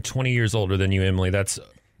man, and I'm 20 years older than you, Emily.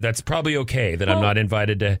 That's probably okay that I'm Well- not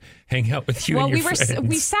invited to hang out with you well, and your we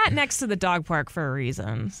friends. sat next to the dog park for a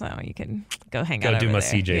reason, so you can go hang out Go do over my there.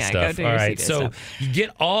 CJ Yeah, stuff. Go do All your right. CJ So stuff. you get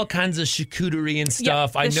all kinds of charcuterie and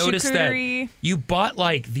stuff. I the noticed charcuterie. that you bought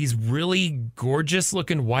like these really gorgeous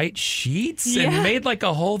looking white sheets Yeah. and made like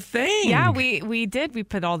a whole thing. Yeah, we did. We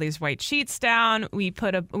put all these white sheets down. We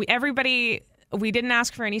didn't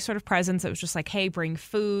ask for any sort of presents. It was just like, hey, bring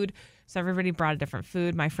food. So everybody brought a different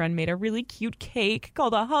food. My friend made a really cute cake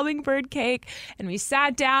called a hummingbird cake. And we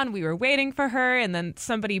sat down. We were waiting for her. And then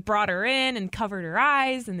somebody brought her in and covered her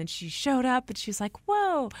eyes. And then she showed up and she was like,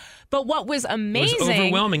 whoa. But what was amazing. It was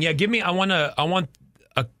overwhelming. Yeah, I want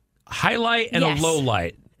a highlight and a low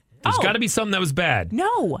light. There's got to be something that was bad.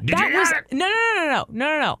 No. No. That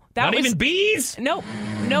Not was even bees? No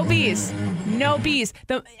bees. No bees.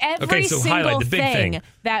 Every single the big thing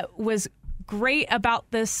that was great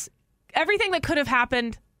about this, everything that could have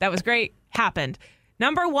happened that was great happened.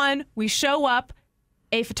 Number one, we show up,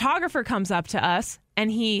 a photographer comes up to us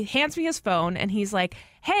and he hands me his phone and he's like,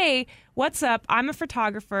 hey, what's up? I'm a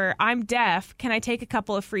photographer. I'm deaf. Can I take a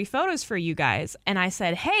couple of free photos for you guys? And I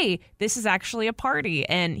said, hey, this is actually a party.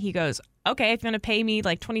 And he goes, okay, if you're going to pay me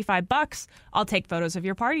like $25, I'll take photos of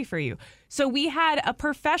your party for you. So we had a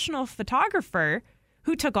professional photographer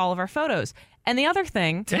who took all of our photos. And the other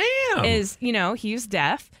thing is, he's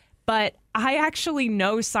deaf, but I actually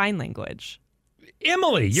know sign language.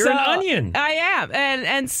 Emily, you're an onion. I am.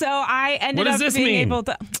 And so I ended up being able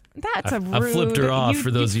to... That's rude... I flipped her off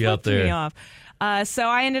for those of you out there. Me off. So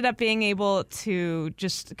I ended up being able to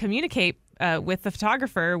just communicate with the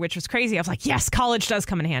photographer, which was crazy. I was like, yes, college does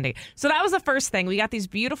come in handy. So that was the first thing. We got these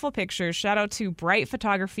beautiful pictures. Shout out to Bright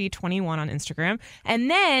Photography 21 on Instagram.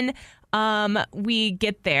 And then we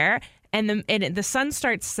get there and the sun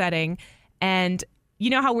starts setting. And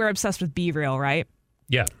you know how we're obsessed with B-Reel, right?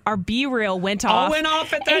 Yeah. Our B-Reel went off. Went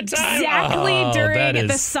off at that time? Exactly during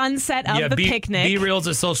the sunset of the picnic. B-Reel's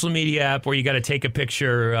a social media app where you got to take a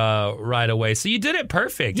picture right away. So you did it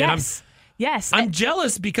perfect. Yes. And I'm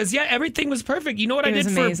jealous because, everything was perfect. You know what I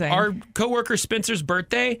did for our coworker Spencer's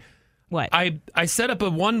birthday? What? I set up a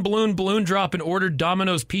one balloon drop and ordered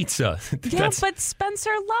Domino's pizza. But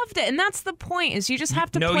Spencer loved it. And that's the point, is you just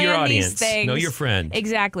have to know plan your audience. These things. Know your friend.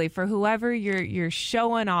 Exactly. For whoever you're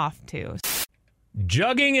showing off to.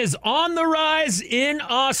 Jugging is on the rise in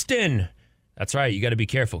Austin. That's right. You got to be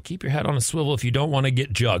careful. Keep your head on a swivel if you don't want to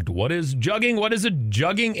get jugged. What is jugging? What is a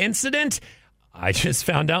jugging incident? I just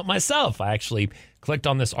found out myself. I actually clicked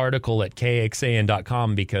on this article at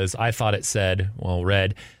KXAN.com because I thought it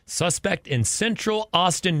read, suspect in Central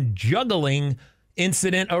Austin juggling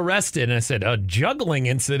incident arrested. And I said, a juggling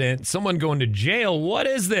incident? Someone going to jail? What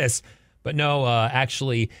is this? But no,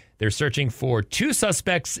 actually, they're searching for two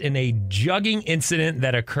suspects in a jugging incident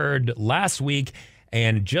that occurred last week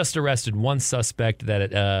and just arrested one suspect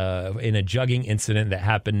that in a jugging incident that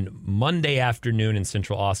happened Monday afternoon in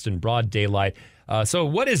Central Austin, broad daylight. So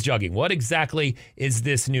what is jugging? What exactly is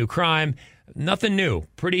this new crime? Nothing new.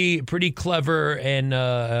 Pretty clever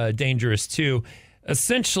and dangerous, too.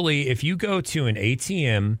 Essentially, if you go to an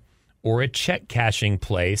ATM or a check cashing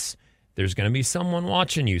place, there's going to be someone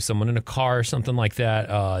watching you, someone in a car or something like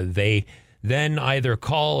that. They then either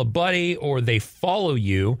call a buddy or they follow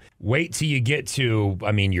you, wait till you get to,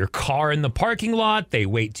 your car in the parking lot. They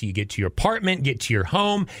wait till you get to your apartment, get to your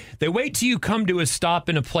home. They wait till you come to a stop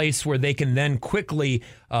in a place where they can then quickly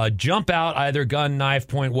jump out, either gun, knife,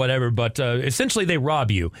 point, whatever. But essentially they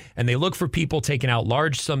rob you and they look for people taking out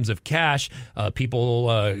large sums of cash, people,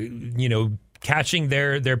 cashing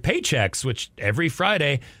their paychecks, which every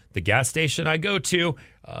Friday, the gas station I go to,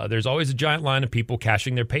 there's always a giant line of people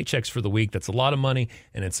cashing their paychecks for the week. That's a lot of money,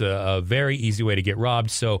 and it's a very easy way to get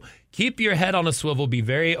robbed. So keep your head on a swivel. Be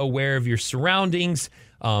very aware of your surroundings.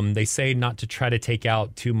 They say not to try to take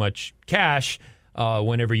out too much cash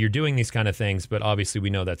whenever you're doing these kind of things, but obviously we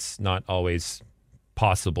know that's not always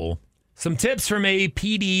possible. Some tips from a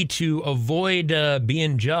PD to avoid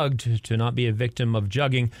being jugged, to not be a victim of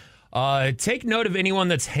jugging. Take note of anyone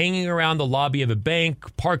that's hanging around the lobby of a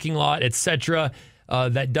bank, parking lot, etc.,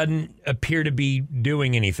 that doesn't appear to be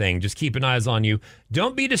doing anything. Just keep an eye on you.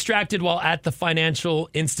 Don't be distracted while at the financial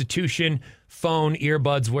institution, phone,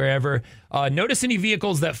 earbuds, wherever. Notice any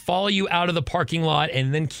vehicles that follow you out of the parking lot,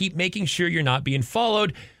 and then keep making sure you're not being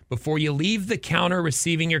followed. Before you leave the counter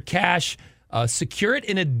receiving your cash, secure it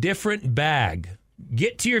in a different bag.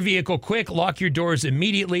 Get to your vehicle quick. Lock your doors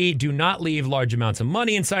immediately. Do not leave large amounts of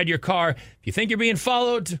money inside your car. If you think you're being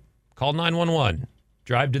followed, call 911.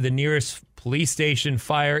 Drive to the nearest police station,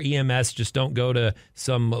 fire, EMS. Just don't go to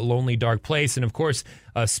some lonely, dark place. And, of course,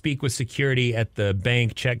 speak with security at the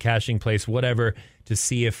bank, check cashing place, whatever, to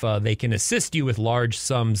see if they can assist you with large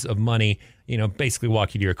sums of money, basically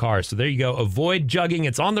walk you to your car. So there you go. Avoid jugging.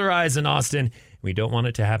 It's on the rise in Austin. We don't want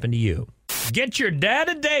it to happen to you. Get your dad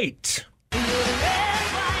a date.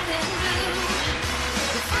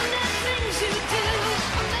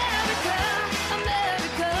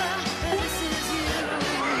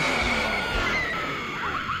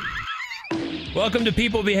 Welcome to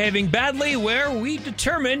People Behaving Badly, where we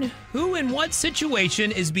determine who in what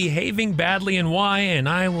situation is behaving badly and why, and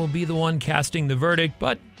I will be the one casting the verdict.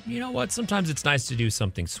 But you know what? Sometimes it's nice to do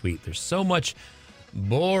something sweet. There's so much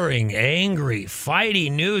boring, angry, fighty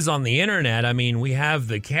news on the internet. I mean, we have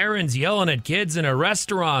the Karens yelling at kids in a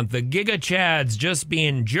restaurant, the Giga Chads just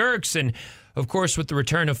being jerks, and of course, with the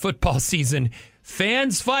return of football season,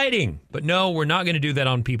 fans fighting. But no, we're not going to do that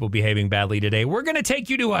on People Behaving Badly today. We're going to take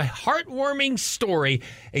you to a heartwarming story,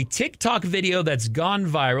 a TikTok video that's gone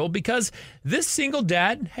viral because this single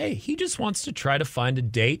dad, hey, he just wants to try to find a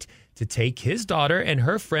date to take his daughter and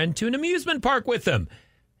her friend to an amusement park with him.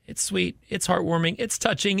 It's sweet, it's heartwarming, it's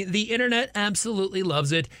touching. The internet absolutely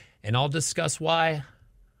loves it, and I'll discuss why.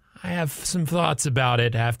 I have some thoughts about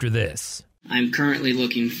it after this. I'm currently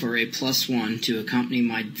looking for a +1 to accompany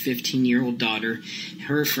my 15-year-old daughter,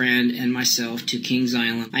 her friend, and myself to Kings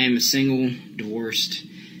Island. I am a single, divorced,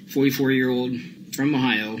 44-year-old from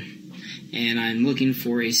Ohio, and I'm looking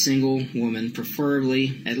for a single woman,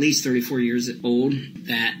 preferably at least 34 years old,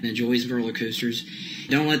 that enjoys roller coasters.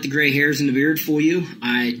 Don't let the gray hairs and the beard fool you.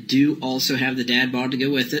 I do also have the dad bod to go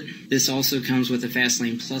with it. This also comes with a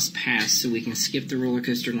Fastlane Plus pass, so we can skip the roller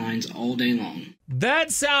coaster lines all day long.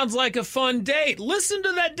 That sounds like a fun date. Listen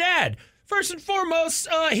to that dad. First and foremost,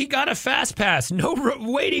 he got a fast pass. No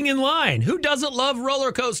waiting in line. Who doesn't love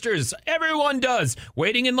roller coasters? Everyone does.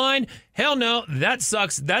 Waiting in line? Hell no. That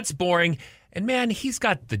sucks. That's boring. And man, he's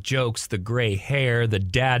got the jokes, the gray hair, the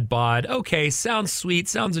dad bod. Okay, sounds sweet,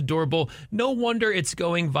 sounds adorable. No wonder it's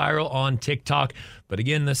going viral on TikTok. But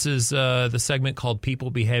again, this is the segment called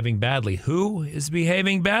People Behaving Badly. Who is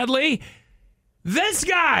behaving badly? This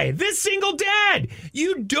guy, this single dad.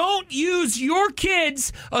 You don't use your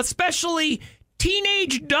kids, especially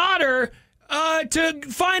teenage daughter, to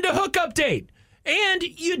find a hookup date. And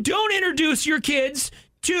you don't introduce your kids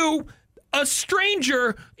to a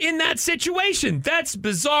stranger in that situation. That's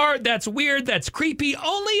bizarre. That's weird. That's creepy.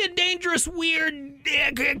 Only a dangerous, weird,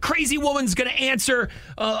 crazy woman's going to answer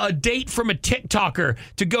a date from a TikToker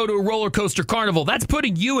to go to a roller coaster carnival. That's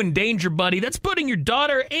putting you in danger, buddy. That's putting your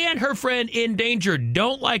daughter and her friend in danger.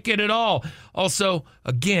 Don't like it at all. Also,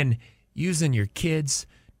 again, using your kids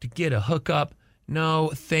to get a hookup.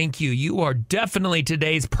 No, thank you. You are definitely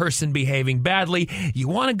today's person behaving badly. You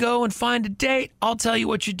want to go and find a date? I'll tell you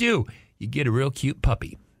what you do. You get a real cute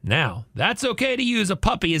puppy. Now, that's okay to use a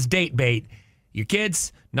puppy as date bait. Your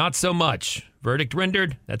kids, not so much. Verdict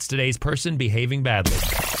rendered. That's today's person behaving badly.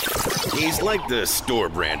 He's like the store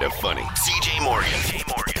brand of funny. CJ Morgan.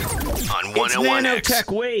 On 101X. It's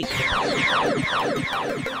Nanotech Week.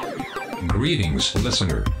 Greetings,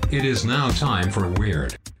 listener. It is now time for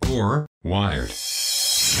Weird or Wired.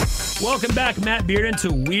 Welcome back, Matt Bearden,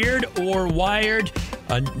 to Weird or Wired.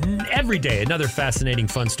 Every day, another fascinating,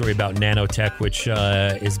 fun story about nanotech, which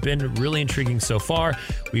has been really intriguing so far.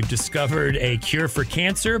 We've discovered a cure for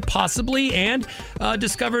cancer, possibly, and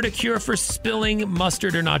discovered a cure for spilling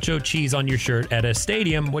mustard or nacho cheese on your shirt at a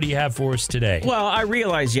stadium. What do you have for us today? Well, I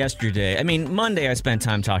realized yesterday, Monday I spent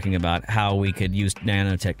time talking about how we could use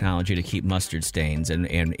nanotechnology to keep mustard stains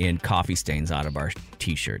and coffee stains out of our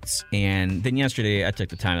T-shirts. And then yesterday I took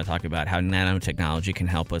the time to talk about how nanotechnology can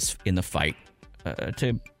help us in the fight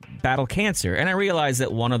to battle cancer. And I realized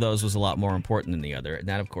that one of those was a lot more important than the other. And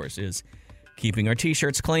that, of course, is keeping our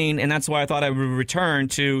T-shirts clean. And that's why I thought I would return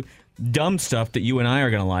to dumb stuff that you and I are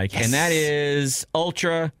going to like. Yes. And that is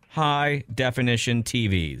ultra high definition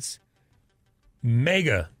TVs.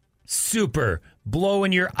 Mega, super,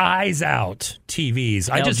 blowing your eyes out TVs.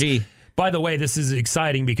 LG. By the way, this is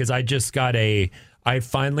exciting because I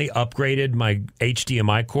finally upgraded my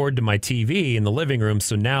HDMI cord to my TV in the living room.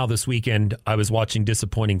 So now this weekend I was watching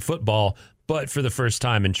disappointing football, but for the first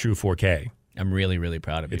time in true 4K. I'm really, really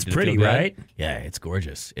proud of it. It's pretty, right? Yeah, it's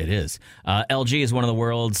gorgeous. It is. LG is one of the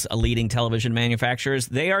world's leading television manufacturers.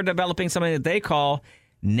 They are developing something that they call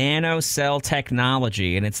nanocell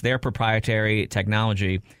technology, and it's their proprietary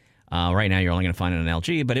technology. Right now you're only going to find it on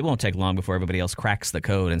LG, but it won't take long before everybody else cracks the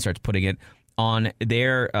code and starts putting it on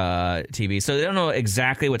their TV. So they don't know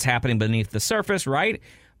exactly what's happening beneath the surface, right?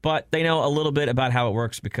 But they know a little bit about how it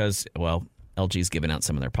works because, well, LG's given out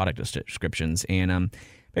some of their product descriptions. And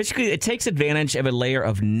basically, it takes advantage of a layer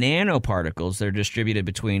of nanoparticles that are distributed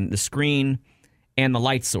between the screen and the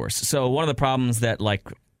light source. So one of the problems that like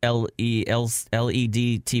LED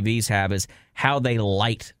TVs have is how they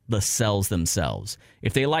light the cells themselves.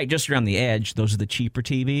 If they light just around the edge, those are the cheaper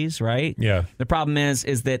TVs, right? Yeah. The problem is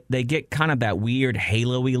that they get kind of that weird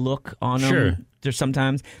halo-y look on them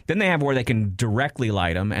sometimes. Then they have where they can directly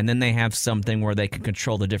light them, and then they have something where they can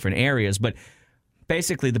control the different areas. But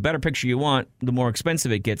basically, the better picture you want, the more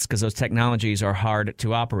expensive it gets because those technologies are hard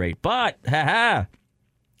to operate. But, nanocell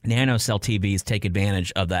TVs take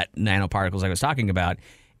advantage of that nanoparticles I was talking about,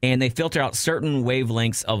 and they filter out certain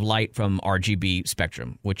wavelengths of light from RGB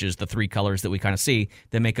spectrum, which is the 3 colors that we kind of see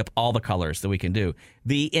that make up all the colors that we can do.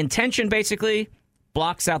 The intention basically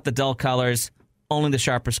blocks out the dull colors. Only the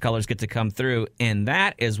sharpest colors get to come through, and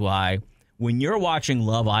that is why when you're watching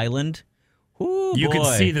Love Island, you can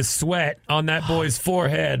see the sweat on that boy's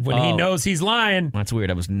forehead when he knows he's lying. That's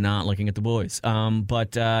weird. I was not looking at the boys.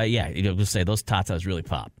 Just say those tatas really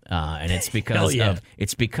pop, and it's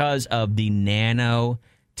because of the nano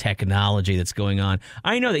technology that's going on.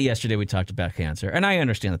 I know that yesterday we talked about cancer, and I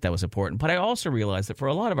understand that was important, but I also realized that for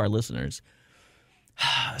a lot of our listeners,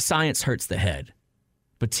 science hurts the head,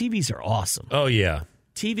 but TVs are awesome. Oh yeah,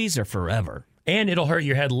 TVs are forever. And it'll hurt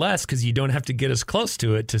your head less because you don't have to get as close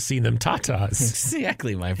to it to see them tatas.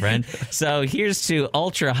 Exactly, my friend. So here's to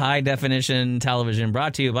ultra high definition television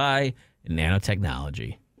brought to you by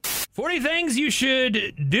nanotechnology. 40 things you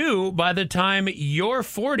should do by the time you're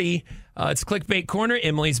 40. It's Clickbait Corner.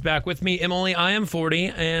 Emily's back with me. Emily, I am 40,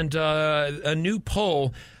 and a new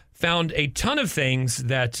poll found a ton of things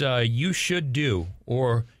that you should do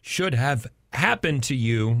or should have happen to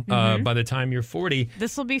you by the time you're 40.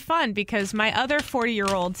 This will be fun because my other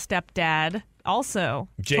 40-year-old stepdad also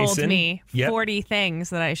told me 40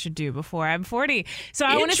 things that I should do before I'm 40. So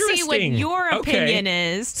I want to see what your opinion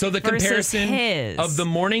is. So the comparison his. of the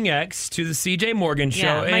Morning X to the CJ Morgan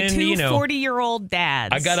show. Yeah, my and, 40-year-old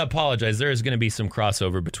dads. I got to apologize. There is going to be some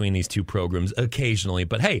crossover between these two programs occasionally.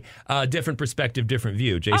 But hey, different perspective, different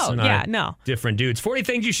view. Jason and I, different dudes. 40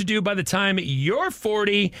 things you should do by the time you're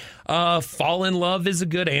 40. Fall in love is a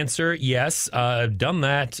good answer. Yes, I've done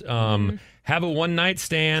that. Have a one-night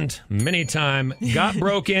stand many time. Got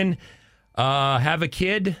broken. Have a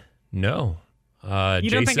kid? No. You don't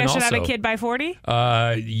Jason think I should have a kid by 40? I'm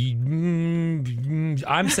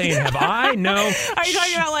saying, have I? No. Are you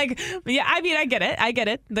talking about I get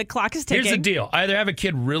it. The clock is ticking. Here's the deal. Either have a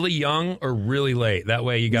kid really young or really late. That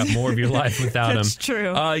way you got more of your life without him. That's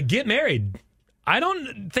true. Get married. I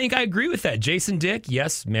don't think I agree with that. Jason Dick,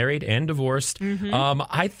 yes, married and divorced.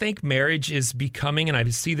 I think marriage is becoming, and I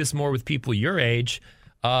see this more with people your age,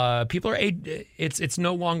 it's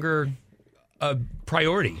no longer a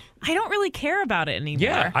priority. I don't really care about it anymore.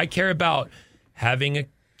 Yeah, I care about having a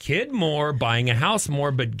kid more, buying a house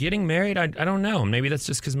more, but getting married, I don't know. Maybe that's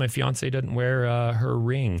just because my fiance doesn't wear her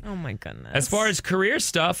ring. Oh, my goodness. As far as career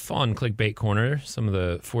stuff on Clickbait Corner, some of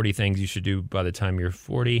the 40 things you should do by the time you're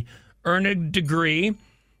 40. Earn a degree.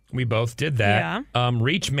 We both did that. Yeah.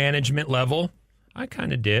 Reach management level. I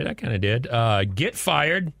kind of did. Get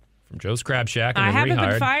fired from Joe's Crab Shack and I then haven't rehired.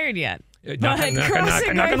 been fired yet. Knock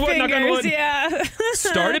on wood. Yeah.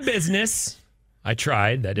 Start a business. I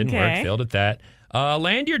tried. That didn't work. Failed at that.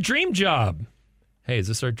 Land your dream job. Hey, is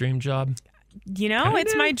this our dream job?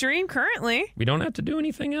 It's my dream currently. We don't have to do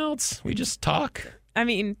anything else. We just talk. I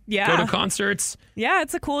mean, yeah. Go to concerts. Yeah,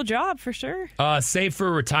 it's a cool job for sure. Save for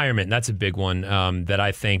retirement. That's a big one that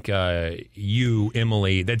I think you,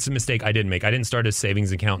 Emily, that's a mistake I didn't make. I didn't start a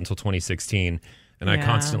savings account until 2016, and I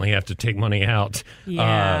constantly have to take money out.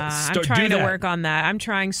 Yeah, I'm trying to work on that. I'm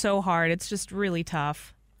trying so hard. It's just really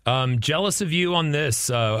tough. Jealous of you on this.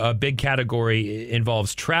 A big category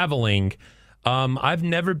involves traveling. I've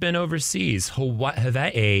never been overseas.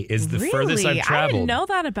 Hawaii is the furthest I've traveled. I didn't know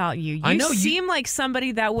that about you. You seem like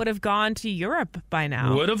somebody that would have gone to Europe by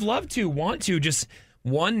now. Would have loved to, want to. Just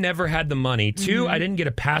one, never had the money. Two, I didn't get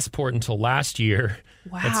a passport until last year.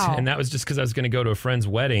 Wow. And that was just because I was going to go to a friend's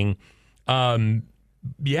wedding.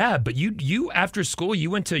 Yeah, but you after school,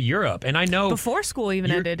 you went to Europe. And I know... Before school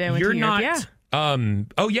even ended, I went to Europe.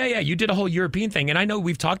 Yeah. You did a whole European thing. And I know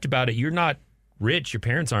we've talked about it. You're not rich. Your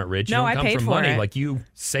parents aren't rich. You no, don't come I paid from for money. it. Like you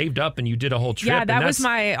saved up and you did a whole trip. Yeah, that was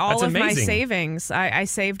all of amazing. my savings. I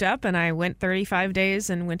saved up and I went 35 days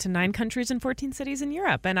and went to 9 countries and 14 cities in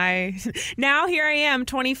Europe. And now here I am,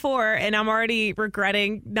 24, and I'm already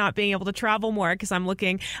regretting not being able to travel more because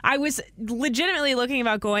I was legitimately looking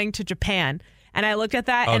about going to Japan. And I looked at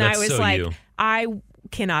that and I was like, I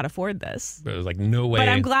cannot afford this. But it was like, no way. But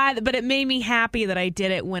I'm glad, but it made me happy that I did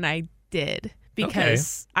it when I did.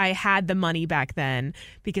 Because I had the money back then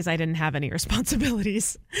because I didn't have any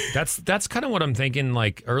responsibilities. That's kind of what I'm thinking.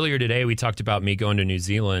 Like earlier today, we talked about me going to New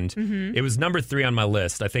Zealand. It was number 3 on my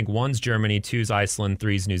list. I think 1's Germany, 2's Iceland,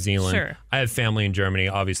 3's New Zealand. Sure. I have family in Germany.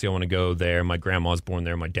 Obviously, I want to go there. My grandma was born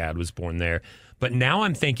there. My dad was born there. But now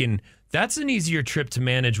I'm thinking that's an easier trip to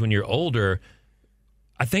manage when you're older.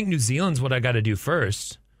 I think New Zealand's what I got to do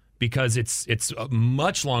first. because it's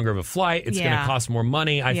much longer of a flight. It's going to cost more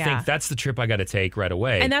money. I think that's the trip I got to take right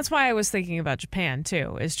away. And that's why I was thinking about Japan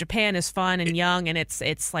too. Japan is fun and young, and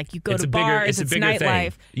it's like you go to bars, it's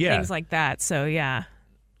nightlife, things like that. So yeah.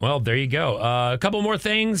 Well, there you go. A couple more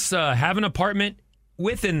things. Have an apartment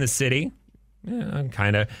within the city. Yeah,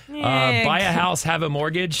 kind of. Buy a house, have a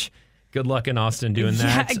mortgage. Good luck in Austin doing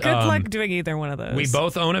that. Yeah, good luck doing either one of those. We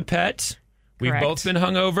both own a pet. We've both been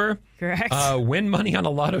hungover. Correct. Win money on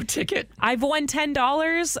a lotto ticket. I've won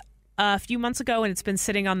 $10 a few months ago, and it's been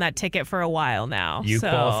sitting on that ticket for a while now. You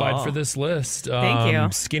qualified for this list. Thank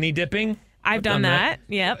you. Skinny dipping. I've done that.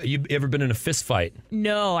 Yep. You ever been in a fist fight?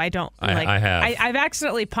 No, I don't. I have. I've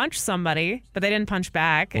accidentally punched somebody, but they didn't punch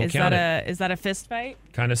back. Is that a fist fight?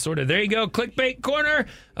 Kind of, sort of. There you go. Clickbait corner.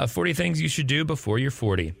 40 things you should do before you're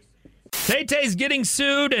 40. Tay-Tay's getting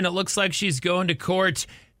sued, and it looks like she's going to court.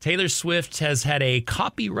 Taylor Swift has had a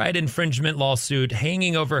copyright infringement lawsuit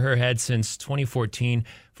hanging over her head since 2014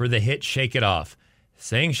 for the hit Shake It Off.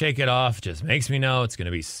 Saying Shake It Off just makes me know it's going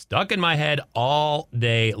to be stuck in my head all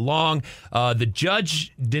day long. The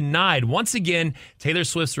judge denied, once again, Taylor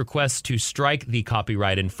Swift's request to strike the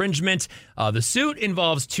copyright infringement. The suit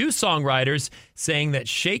involves two songwriters saying that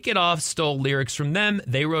Shake It Off stole lyrics from them.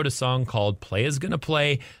 They wrote a song called Play Is Gonna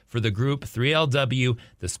Play for the group 3LW.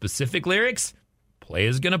 The specific lyrics: Play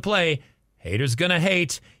is gonna play, haters gonna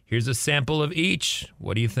hate. Here's a sample of each.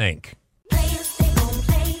 What do you think?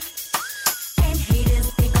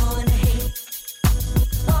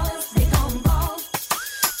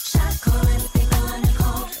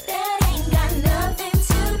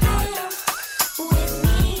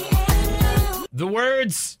 The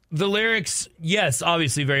words, the lyrics, yes,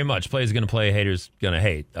 obviously very much. Play is going to play, haters going to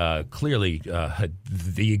hate. Clearly,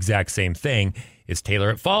 the exact same thing. Is Taylor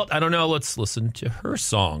at fault? I don't know. Let's listen to her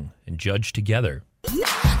song and judge together.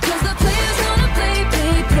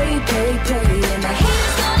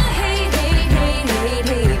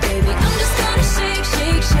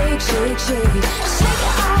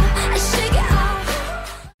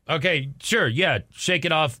 Okay, sure, yeah, Shake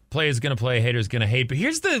It Off, Play is going to play, haters going to hate. But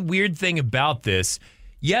here's the weird thing about this.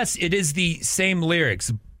 Yes, it is the same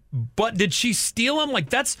lyrics, but did she steal them? Like,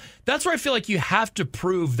 that's where I feel like you have to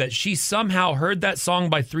prove that she somehow heard that song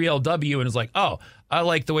by 3LW and is like, oh, I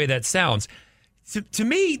like the way that sounds. To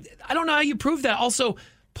me, I don't know how you prove that. Also,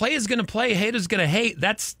 play is going to play, haters going to hate.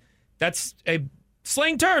 That's a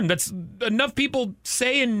slang term. That's enough people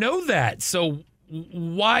say and know that. So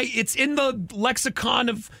why it's in the lexicon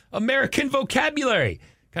of American vocabulary.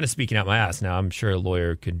 Kind of speaking out my ass now. I'm sure a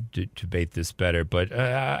lawyer could debate this better, but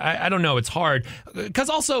I don't know. It's hard. Because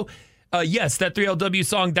also, yes, that 3LW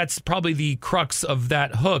song, that's probably the crux of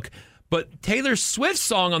that hook. But Taylor Swift's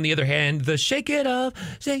song, on the other hand, the Shake It Off,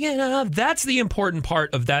 that's the important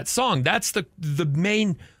part of that song. That's the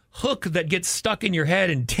main hook that gets stuck in your head,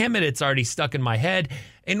 and damn it, it's already stuck in my head.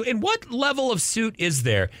 And what level of suit is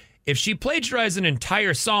there? If she plagiarized an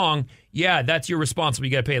entire song, yeah, that's your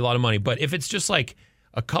responsibility. You got to pay a lot of money. But if it's just like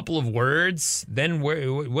a couple of words, then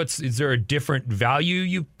is there a different value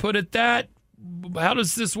you put at that? How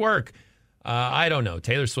does this work? I don't know.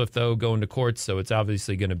 Taylor Swift, though, going to court, so it's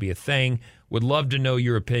obviously going to be a thing. Would love to know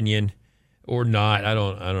your opinion or not. I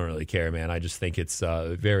don't really care, man. I just think it's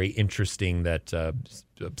very interesting that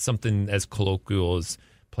something as colloquial as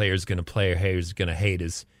players going to play or haters going to hate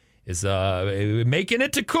is making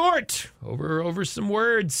it to court over some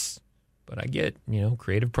words. But I get,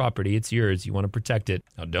 creative property. It's yours. You want to protect it.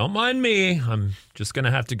 Now, don't mind me. I'm just going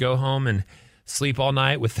to have to go home and sleep all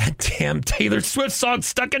night with that damn Taylor Swift song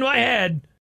stuck in my head.